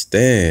man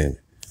stand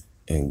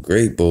in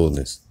great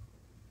boldness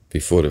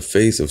before the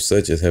face of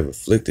such as have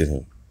afflicted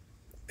him,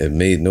 and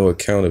made no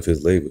account of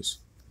his labors.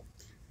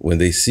 When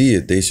they see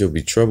it, they shall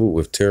be troubled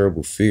with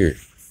terrible fear.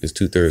 It's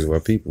 2/3 of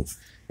our people.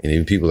 And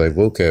even people like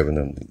Vocab and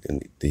them,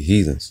 and the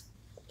heathens.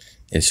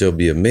 And shall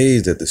be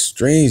amazed at the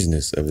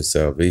strangeness of his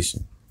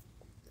salvation,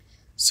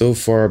 so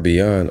far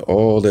beyond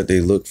all that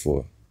they look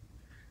for.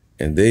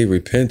 And they,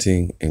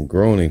 repenting and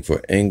groaning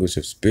for anguish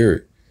of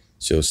spirit,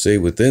 shall say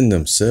within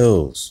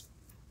themselves.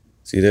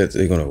 See that?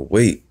 They're going to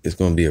wait. It's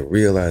going to be a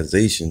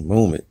realization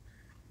moment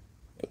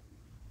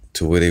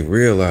to where they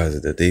realize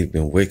that they've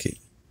been wicked.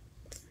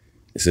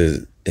 It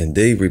says, and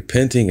they,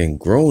 repenting and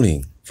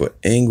groaning for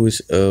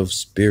anguish of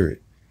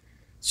spirit,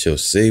 shall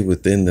say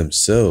within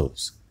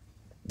themselves,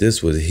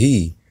 this was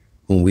he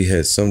whom we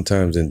had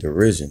sometimes in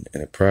derision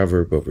and a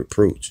proverb of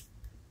reproach.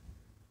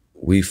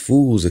 We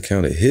fools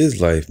accounted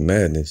his life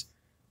madness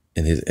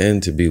and his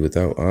end to be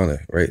without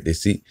honor, right? They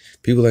see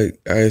people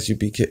like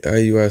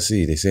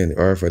IUIC, they saying the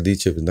RFID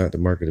chip is not the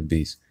mark of the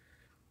beast.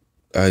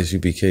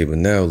 ISUPK, but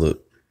now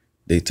look,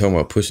 they talking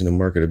about pushing the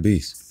mark of the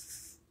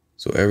beast.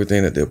 So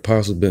everything that the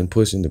apostles been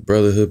pushing, the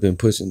brotherhood been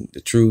pushing,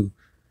 the true,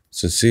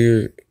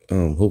 sincere,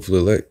 hopeful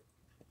elect,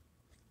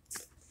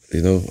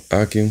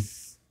 Akim,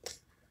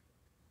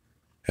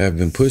 have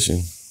been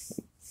pushing.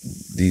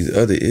 These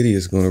other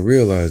idiots going to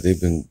realize they've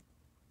been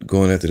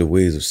going after the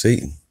ways of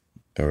Satan,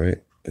 all right?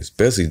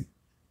 Especially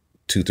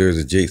 2/3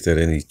 of jakes that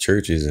are in these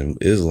churches and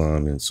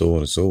Islam and so on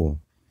and so on.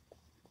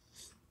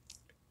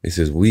 It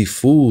says, we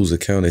fools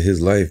accounted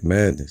his life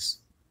madness.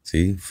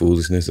 See,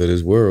 foolishness of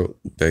this world.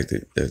 Back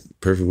to that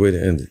perfect way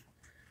to end it.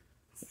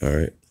 All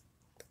right.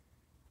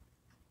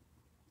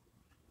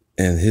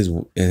 And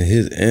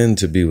his end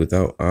to be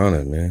without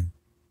honor, man.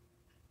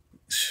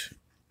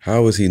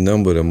 How is he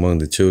numbered among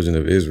the children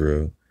of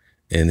Israel?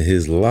 And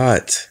his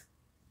lot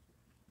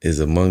is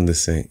among the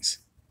saints.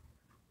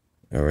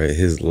 All right.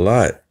 His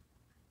lot,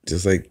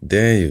 just like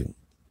Daniel,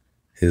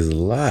 his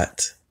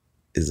lot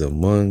is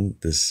among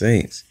the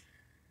saints.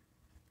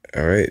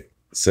 All right.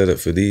 Set up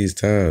for these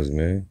times,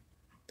 man.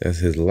 That's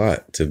his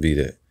lot to be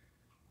that.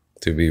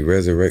 To be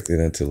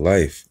resurrected unto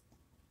life.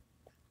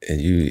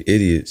 And you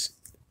idiots,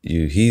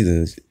 you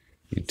heathens,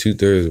 you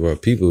 2/3 of our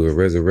people are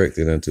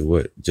resurrected unto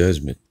what?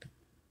 Judgment.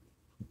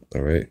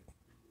 All right.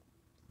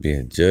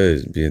 Being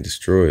judged, being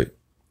destroyed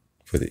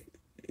for the,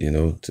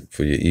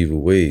 for your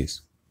evil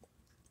ways.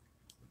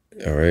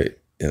 All right.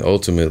 And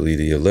ultimately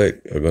the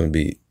elect are going to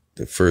be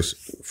the first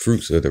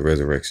fruits of the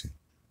resurrection.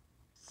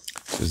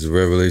 This is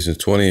Revelation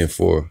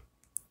 20:4.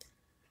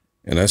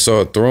 And I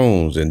saw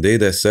thrones and they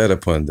that sat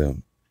upon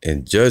them,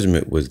 and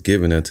judgment was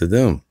given unto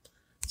them.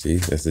 See,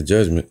 that's the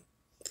judgment.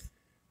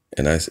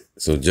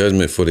 So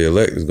judgment for the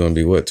elect is going to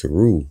be what? To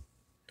rule.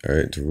 All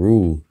right. To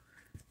rule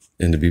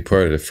and to be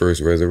part of the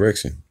first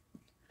resurrection.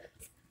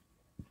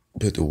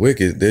 But the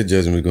wicked, their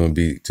judgment is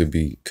going to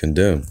be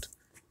condemned.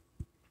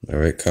 All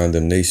right.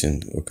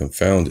 Condemnation or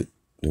confounded.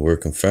 The word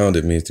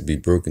confounded means to be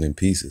broken in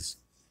pieces.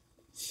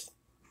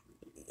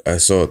 I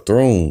saw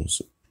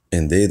thrones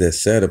and they that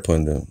sat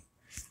upon them.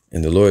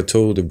 And the Lord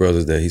told the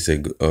brothers that he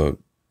said,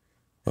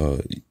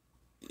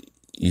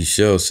 ye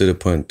shall sit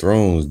upon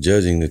thrones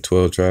judging the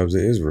 12 tribes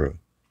of Israel.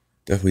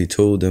 That's what he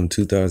told them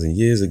 2,000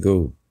 years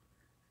ago.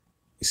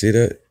 You see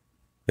that?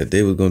 That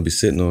they were going to be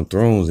sitting on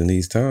thrones in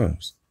these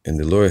times. And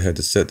the Lord had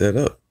to set that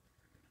up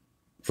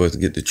for us to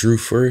get the truth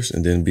first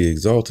and then be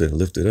exalted and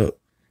lifted up,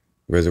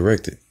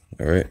 resurrected.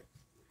 All right.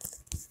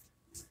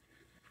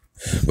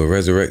 But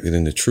resurrected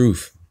in the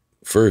truth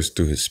first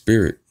through his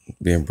spirit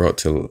being brought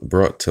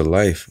to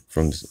life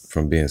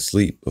from being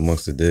asleep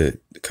amongst the dead,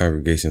 the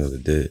congregation of the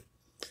dead.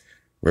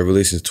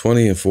 Revelations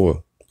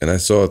 20:4. And I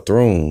saw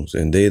thrones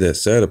and they that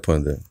sat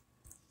upon them,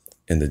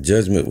 and the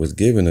judgment was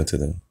given unto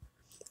them.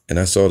 And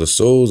I saw the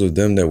souls of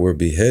them that were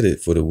beheaded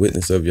for the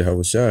witness of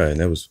Yahushua. And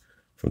that was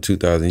from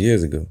 2,000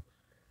 years ago.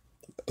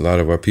 A lot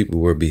of our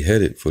people were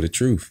beheaded for the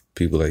truth.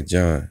 People like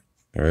John,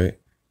 all right,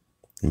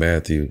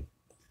 Matthew,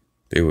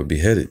 they were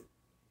beheaded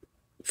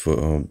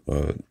for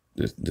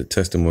the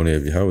testimony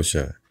of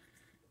Yahushua.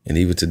 And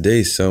even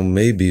today, some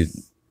may be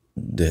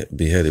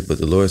beheaded, but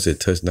the Lord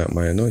said, touch not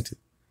my anointed.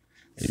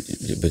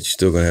 But you're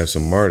still going to have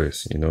some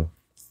martyrs, you know.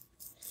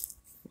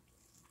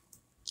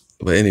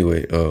 But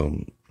anyway,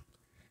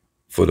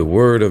 for the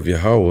word of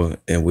Yahweh,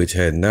 and which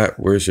had not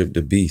worshipped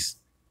the beast.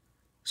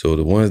 So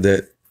the ones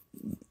that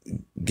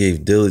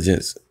gave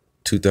diligence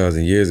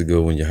 2,000 years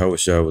ago when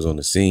Yahushua was on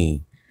the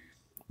scene,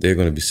 they're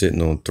going to be sitting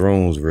on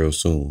thrones real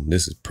soon.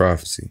 This is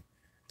prophecy.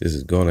 This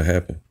is going to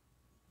happen.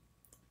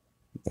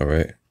 All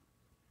right.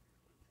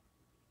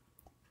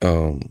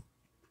 And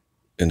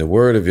the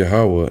word of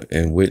Yahweh,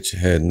 and which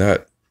had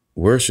not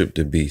worshipped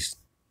the beast.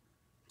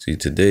 See,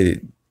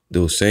 today,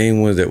 those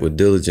same ones that were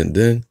diligent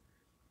then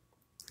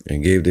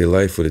and gave their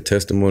life for the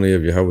testimony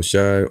of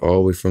Yahushua all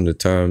the way from the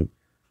time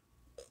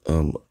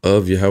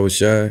of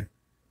Yahushua,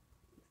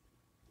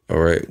 all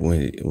right,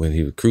 when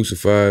he was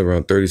crucified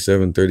around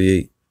 37,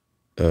 38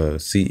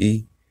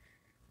 CE,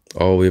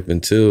 all the way up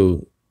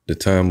until the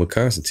time of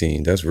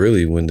Constantine. That's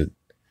really when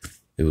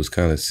it was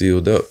kind of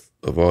sealed up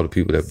of all the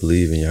people that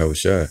believe in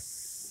Yahushua.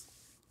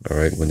 All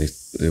right, when it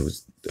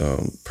was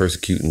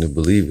persecuting the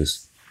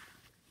believers.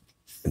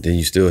 And then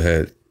you still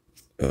had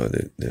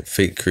the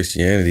fake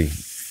Christianity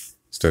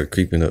started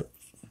creeping up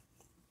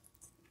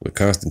with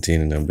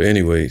Constantine and them. But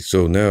anyway,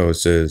 so now it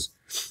says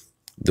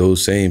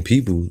those same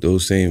people,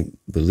 those same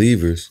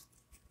believers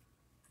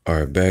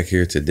are back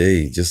here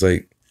today, just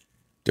like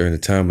during the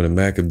time of the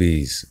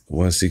Maccabees,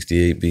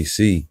 168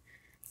 BC,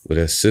 where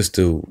that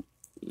sister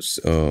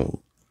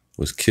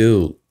was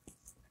killed,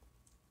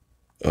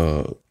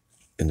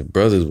 and the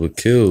brothers were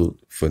killed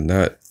for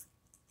not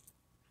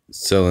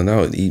selling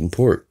out and eating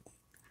pork.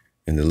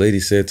 And the lady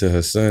said to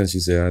her son, she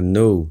said, I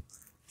know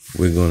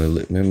we're going to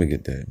let me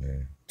get that,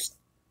 man.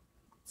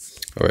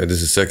 All right,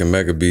 this is 2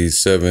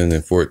 Maccabees 7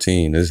 and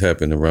 14. This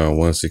happened around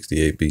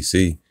 168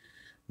 BC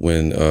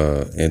when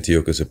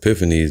Antiochus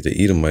Epiphanes,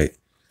 the Edomite,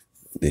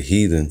 the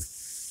heathen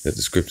that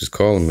the scriptures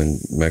call him in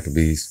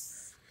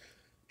Maccabees,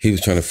 he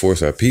was trying to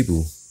force our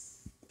people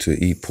to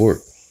eat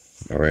pork.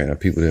 All right, our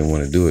people didn't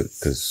want to do it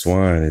because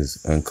swine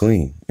is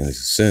unclean and it's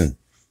a sin.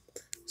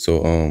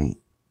 So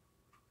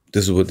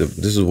this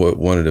is what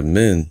one of the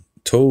men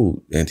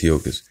told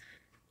Antiochus.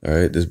 All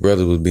right, this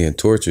brother was being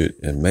tortured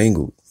and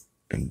mangled,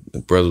 and the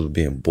brother was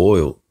being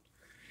boiled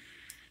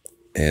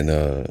and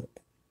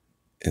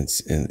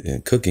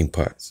in cooking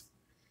pots.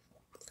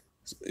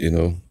 You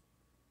know.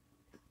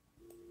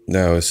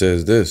 Now it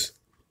says this,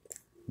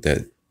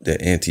 that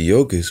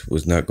Antiochus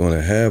was not going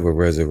to have a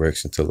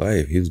resurrection to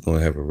life. He was going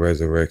to have a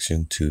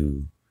resurrection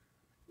to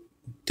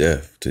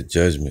death, to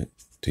judgment,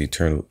 to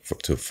eternal,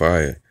 to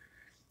fire.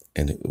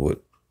 And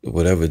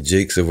whatever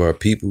jakes of our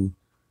people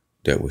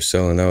that were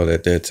selling out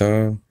at that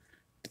time,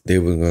 they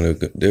were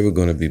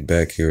going to be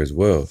back here as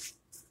well,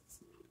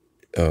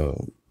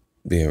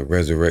 being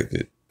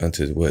resurrected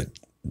unto what?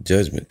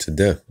 Judgment, to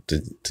death, to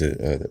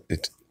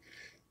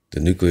the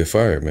nuclear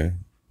fire, man.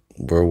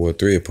 World War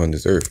III upon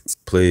this earth,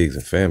 plagues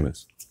and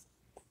famines.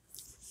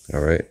 All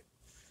right.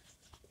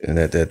 And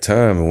at that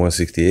time in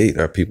 168,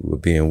 our people were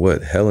being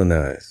what?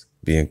 Hellenized,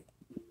 being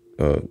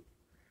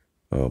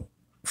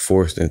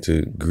forced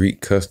into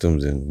Greek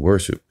customs and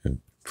worship and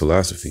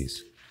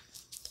philosophies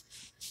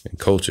and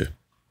culture.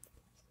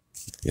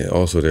 And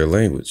also their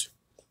language.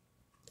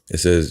 It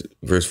says,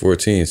 verse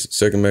 14,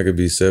 2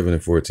 Maccabees 7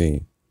 and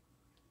 14.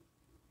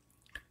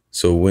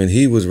 So when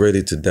he was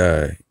ready to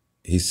die,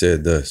 he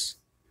said thus,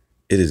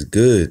 it is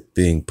good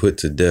being put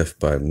to death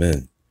by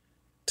men,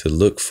 to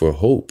look for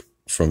hope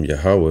from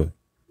Yahweh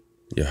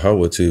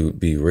to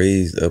be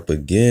raised up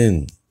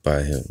again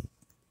by him.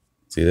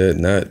 See that?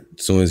 Not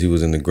as soon as he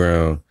was in the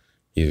ground,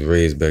 he was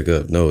raised back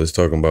up. No, it's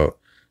talking about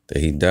that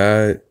he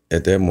died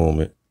at that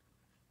moment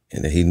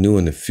and that he knew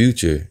in the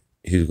future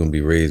he was going to be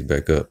raised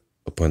back up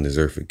upon this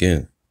earth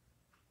again.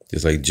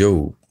 Just like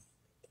Job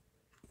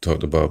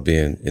talked about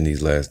being in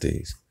these last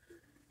days.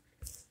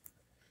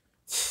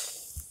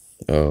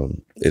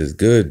 It is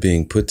good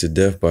being put to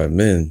death by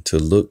men, to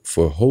look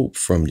for hope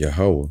from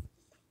Yahweh,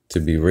 to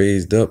be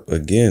raised up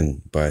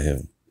again by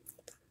him.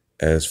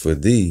 As for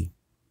thee,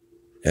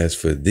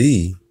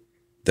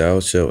 thou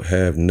shalt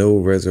have no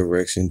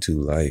resurrection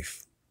to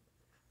life.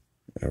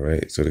 All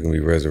right, so they're going to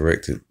be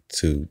resurrected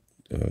to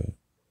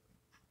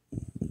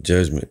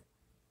judgment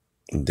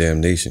and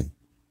damnation.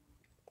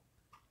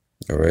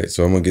 All right,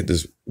 so I'm going to get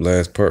this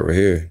last part right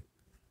here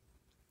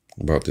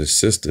about this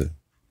sister.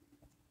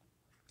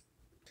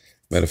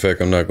 Matter of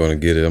fact, I'm not going to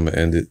get it. I'm going to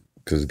end it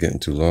because it's getting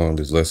too long,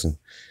 this lesson.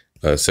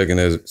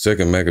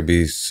 Second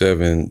Maccabees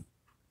 7,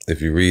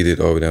 if you read it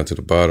all the way down to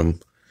the bottom,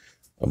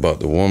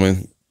 about the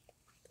woman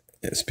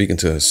speaking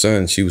to her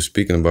son, she was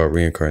speaking about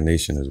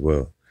reincarnation as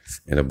well,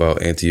 and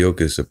about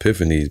Antiochus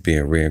Epiphanes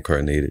being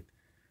reincarnated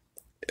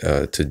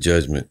to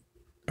judgment,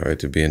 all right,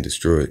 to being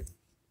destroyed.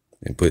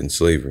 and put in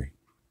slavery.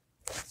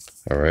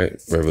 All right,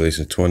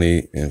 Revelation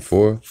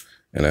 20:4.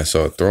 And I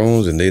saw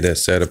thrones and they that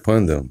sat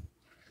upon them.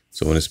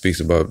 So when it speaks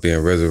about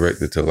being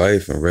resurrected to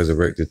life and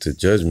resurrected to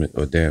judgment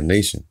or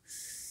damnation,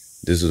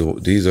 these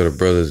are the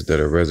brothers that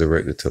are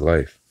resurrected to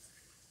life.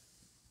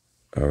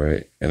 All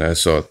right. And I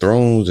saw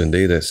thrones and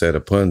they that sat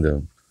upon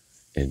them,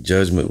 and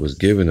judgment was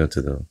given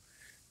unto them.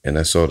 And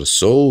I saw the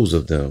souls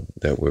of them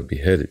that were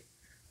beheaded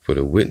for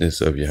the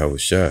witness of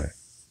Yahushua.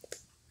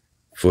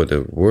 For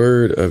the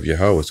word of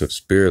Yahweh, so the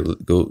spirit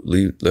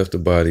left the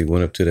body,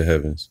 went up to the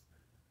heavens,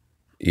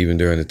 even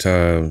during the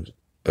times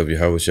of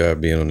Yahushua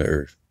being on the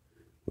earth,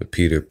 with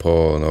Peter,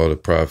 Paul, and all the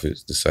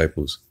prophets,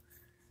 disciples.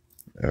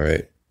 All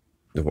right.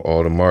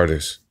 All the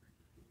martyrs.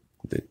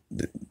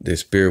 Their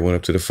spirit went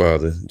up to the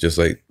Father, just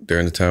like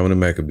during the time of the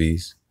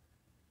Maccabees.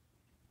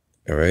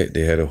 All right.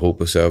 They had a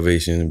hope of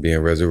salvation and being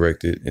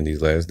resurrected in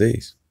these last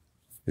days.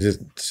 It's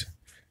just,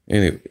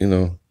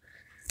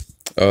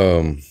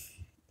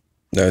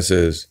 now it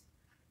says,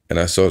 and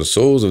I saw the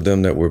souls of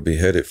them that were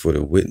beheaded for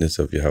the witness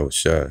of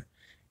Yahushua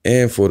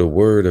and for the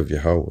word of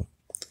Yahweh,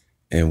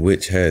 and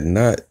which had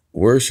not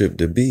worshipped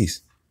the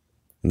beast,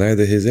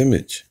 neither his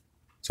image.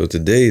 So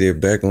today they're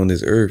back on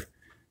this earth,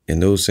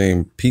 and those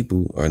same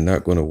people are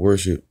not going to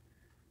worship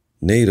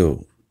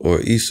NATO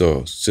or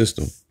Esau's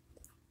system.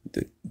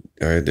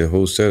 All right, their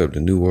whole setup,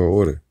 the New World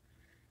Order.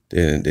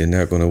 They're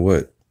not going to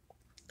what?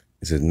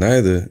 It says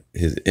neither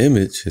his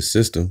image, his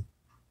system,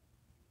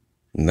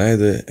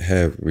 neither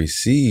have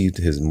received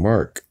his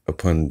mark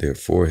upon their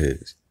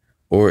foreheads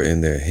or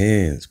in their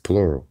hands,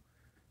 plural.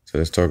 So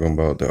that's talking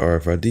about the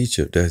RFID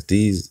chip. That's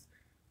these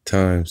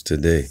times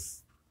today.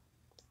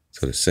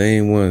 So the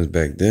same ones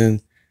back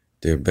then,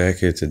 they're back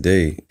here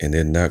today, and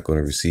they're not going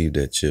to receive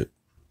that chip.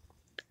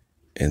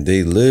 And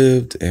they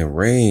lived and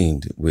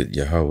reigned with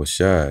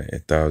Yahushua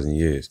 1,000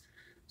 years.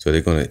 So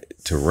they're going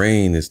to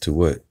reign is to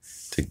what?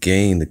 To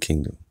gain the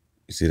kingdom.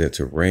 You see that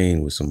to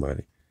reign with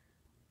somebody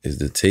is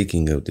the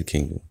taking of the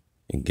kingdom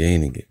and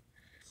gaining it.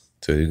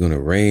 So they're going to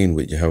reign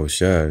with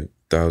Yahushua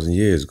 1,000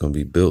 years. It's going to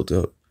be built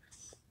up.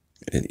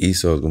 And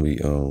Esau is going to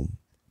be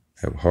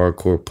have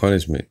hardcore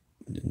punishment,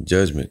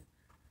 judgment,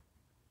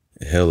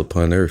 hell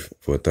upon earth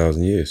for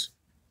 1,000 years.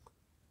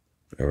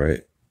 All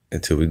right,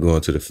 until we go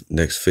into the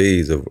next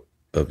phase of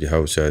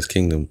Yahushua's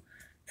kingdom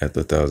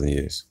after 1,000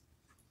 years.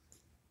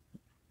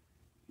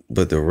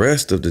 But the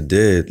rest of the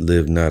dead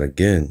live not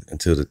again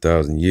until the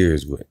 1,000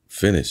 years were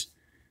finished.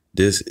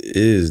 This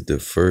is the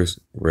first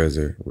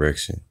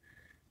resurrection.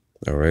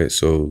 All right,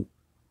 so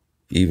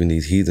even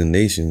these heathen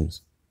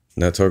nations,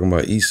 not talking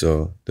about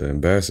Esau, the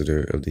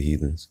ambassador of the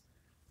heathens.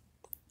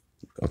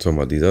 I'm talking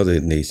about these other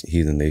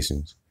heathen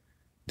nations.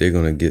 They're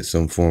going to get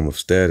some form of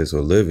status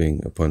or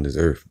living upon this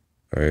earth.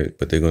 All right,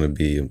 but they're going to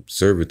be in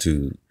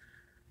servitude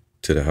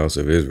to the house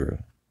of Israel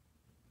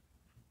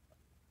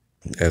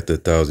after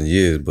 1,000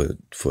 years. But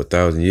for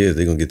 1,000 years,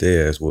 they're going to get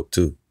their ass whooped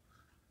too.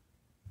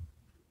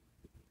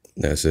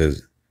 Now it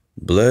says,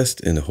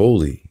 blessed and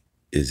holy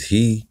is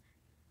he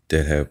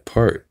that have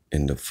part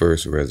in the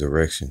first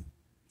resurrection.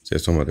 So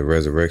that's talking about the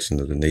resurrection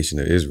of the nation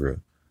of Israel,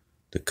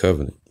 the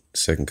covenant, the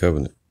second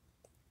covenant.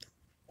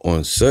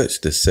 On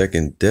such the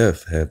second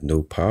death have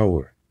no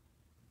power.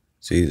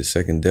 See, the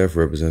second death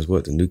represents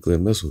what? The nuclear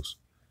missiles.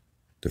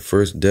 The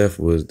first death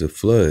was the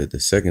flood. The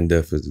second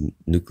death is the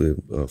nuclear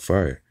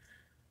fire.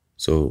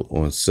 So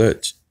on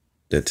such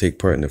that take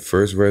part in the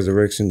first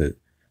resurrection,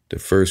 the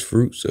first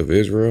fruits of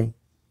Israel,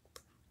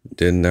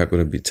 they're not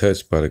going to be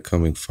touched by the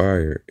coming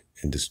fire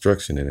and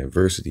destruction and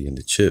adversity and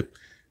the chip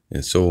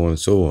and so on and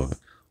so on.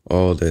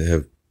 All that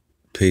have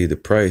paid the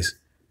price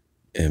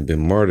and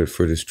been martyred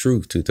for this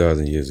truth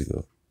 2,000 years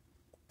ago.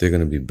 They're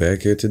going to be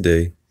back here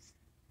today,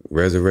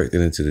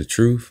 resurrected into the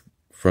truth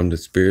from the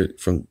spirit,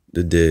 from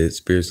the dead,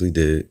 spiritually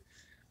dead,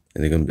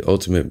 and they're going to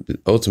be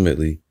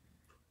ultimately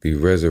be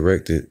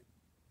resurrected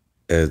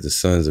as the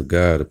sons of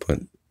God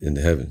in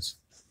the heavens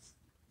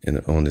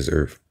and on this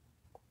earth.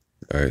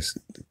 All right,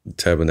 the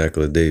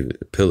tabernacle of David,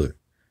 the pillar.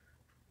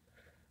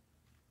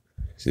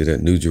 See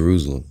that New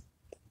Jerusalem,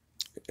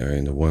 all right,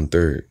 in the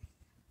 1/3,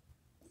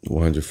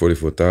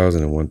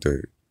 144,000 and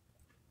 1/3.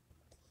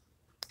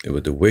 And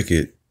with the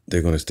wicked,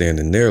 they're going to stand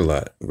in their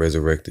lot,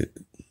 resurrected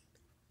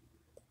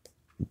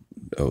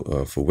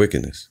for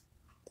wickedness.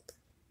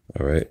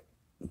 All right.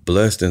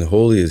 Blessed and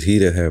holy is he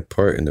that have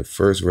part in the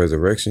first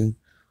resurrection.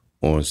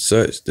 On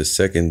such the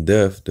second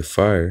death, the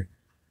fire,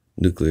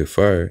 nuclear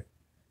fire,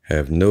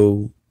 have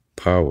no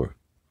power.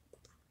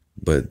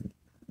 But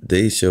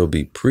they shall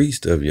be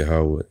priests of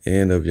Yahweh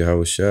and of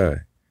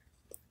Yahushua,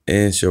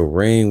 and shall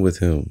reign with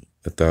him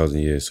 1,000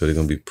 years. So they're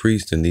going to be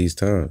priests in these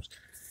times.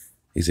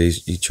 He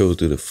says he chose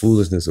through the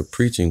foolishness of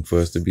preaching for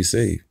us to be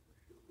saved.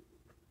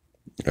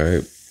 All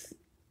right.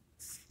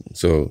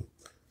 So,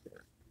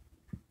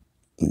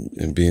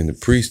 and being the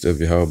priest of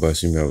Yahweh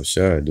Bashim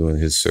Yahushua, doing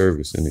his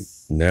service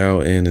now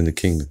and in the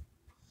kingdom.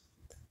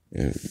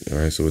 And all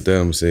right, so with that,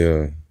 I'm going to say,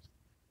 I'm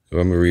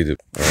going to read it.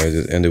 All right,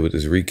 just end it with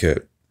this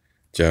recap.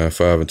 John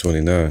 5 and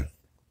 29.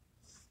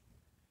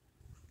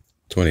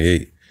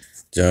 28.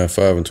 John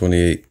 5 and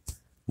 28.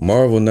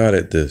 Marvel not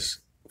at this,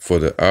 for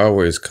the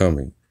hour is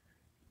coming,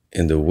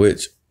 in the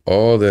which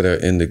all that are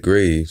in the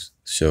graves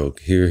shall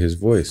hear his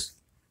voice.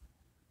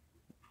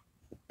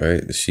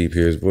 Right? The sheep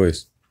hear his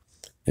voice.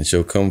 And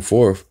shall come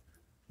forth,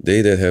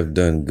 they that have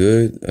done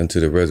good unto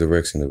the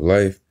resurrection of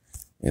life,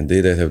 and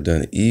they that have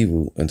done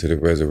evil unto the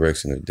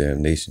resurrection of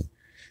damnation.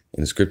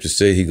 And the scriptures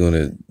say he's going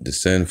to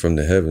descend from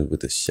the heavens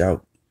with a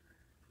shout.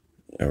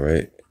 All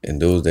right.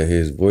 And those that hear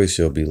his voice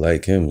shall be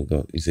like him. He's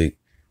going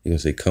to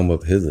say, come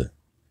up hither.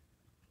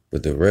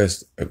 But the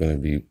rest are going to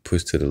be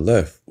pushed to the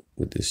left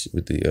with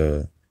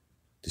the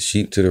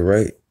sheep to the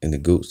right and the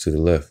goats to the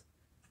left.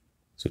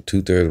 So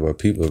 2/3 of our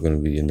people are going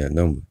to be in that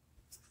number.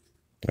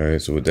 All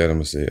right. So with that, I'm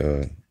going to say,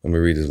 I'm going to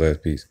read this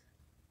last piece.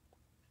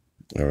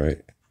 All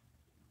right.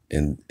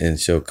 And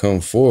shall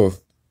come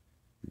forth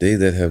they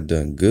that have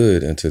done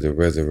good unto the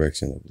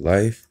resurrection of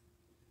life,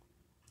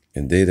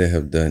 and they that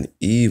have done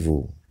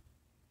evil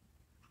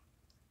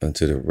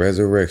unto the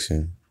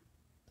resurrection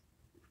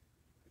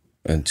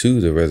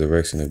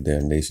of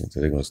damnation. So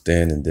they're going to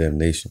stand in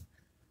damnation.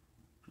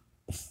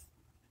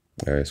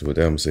 All right, so with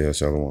that, I'm going to say,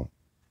 Shalom.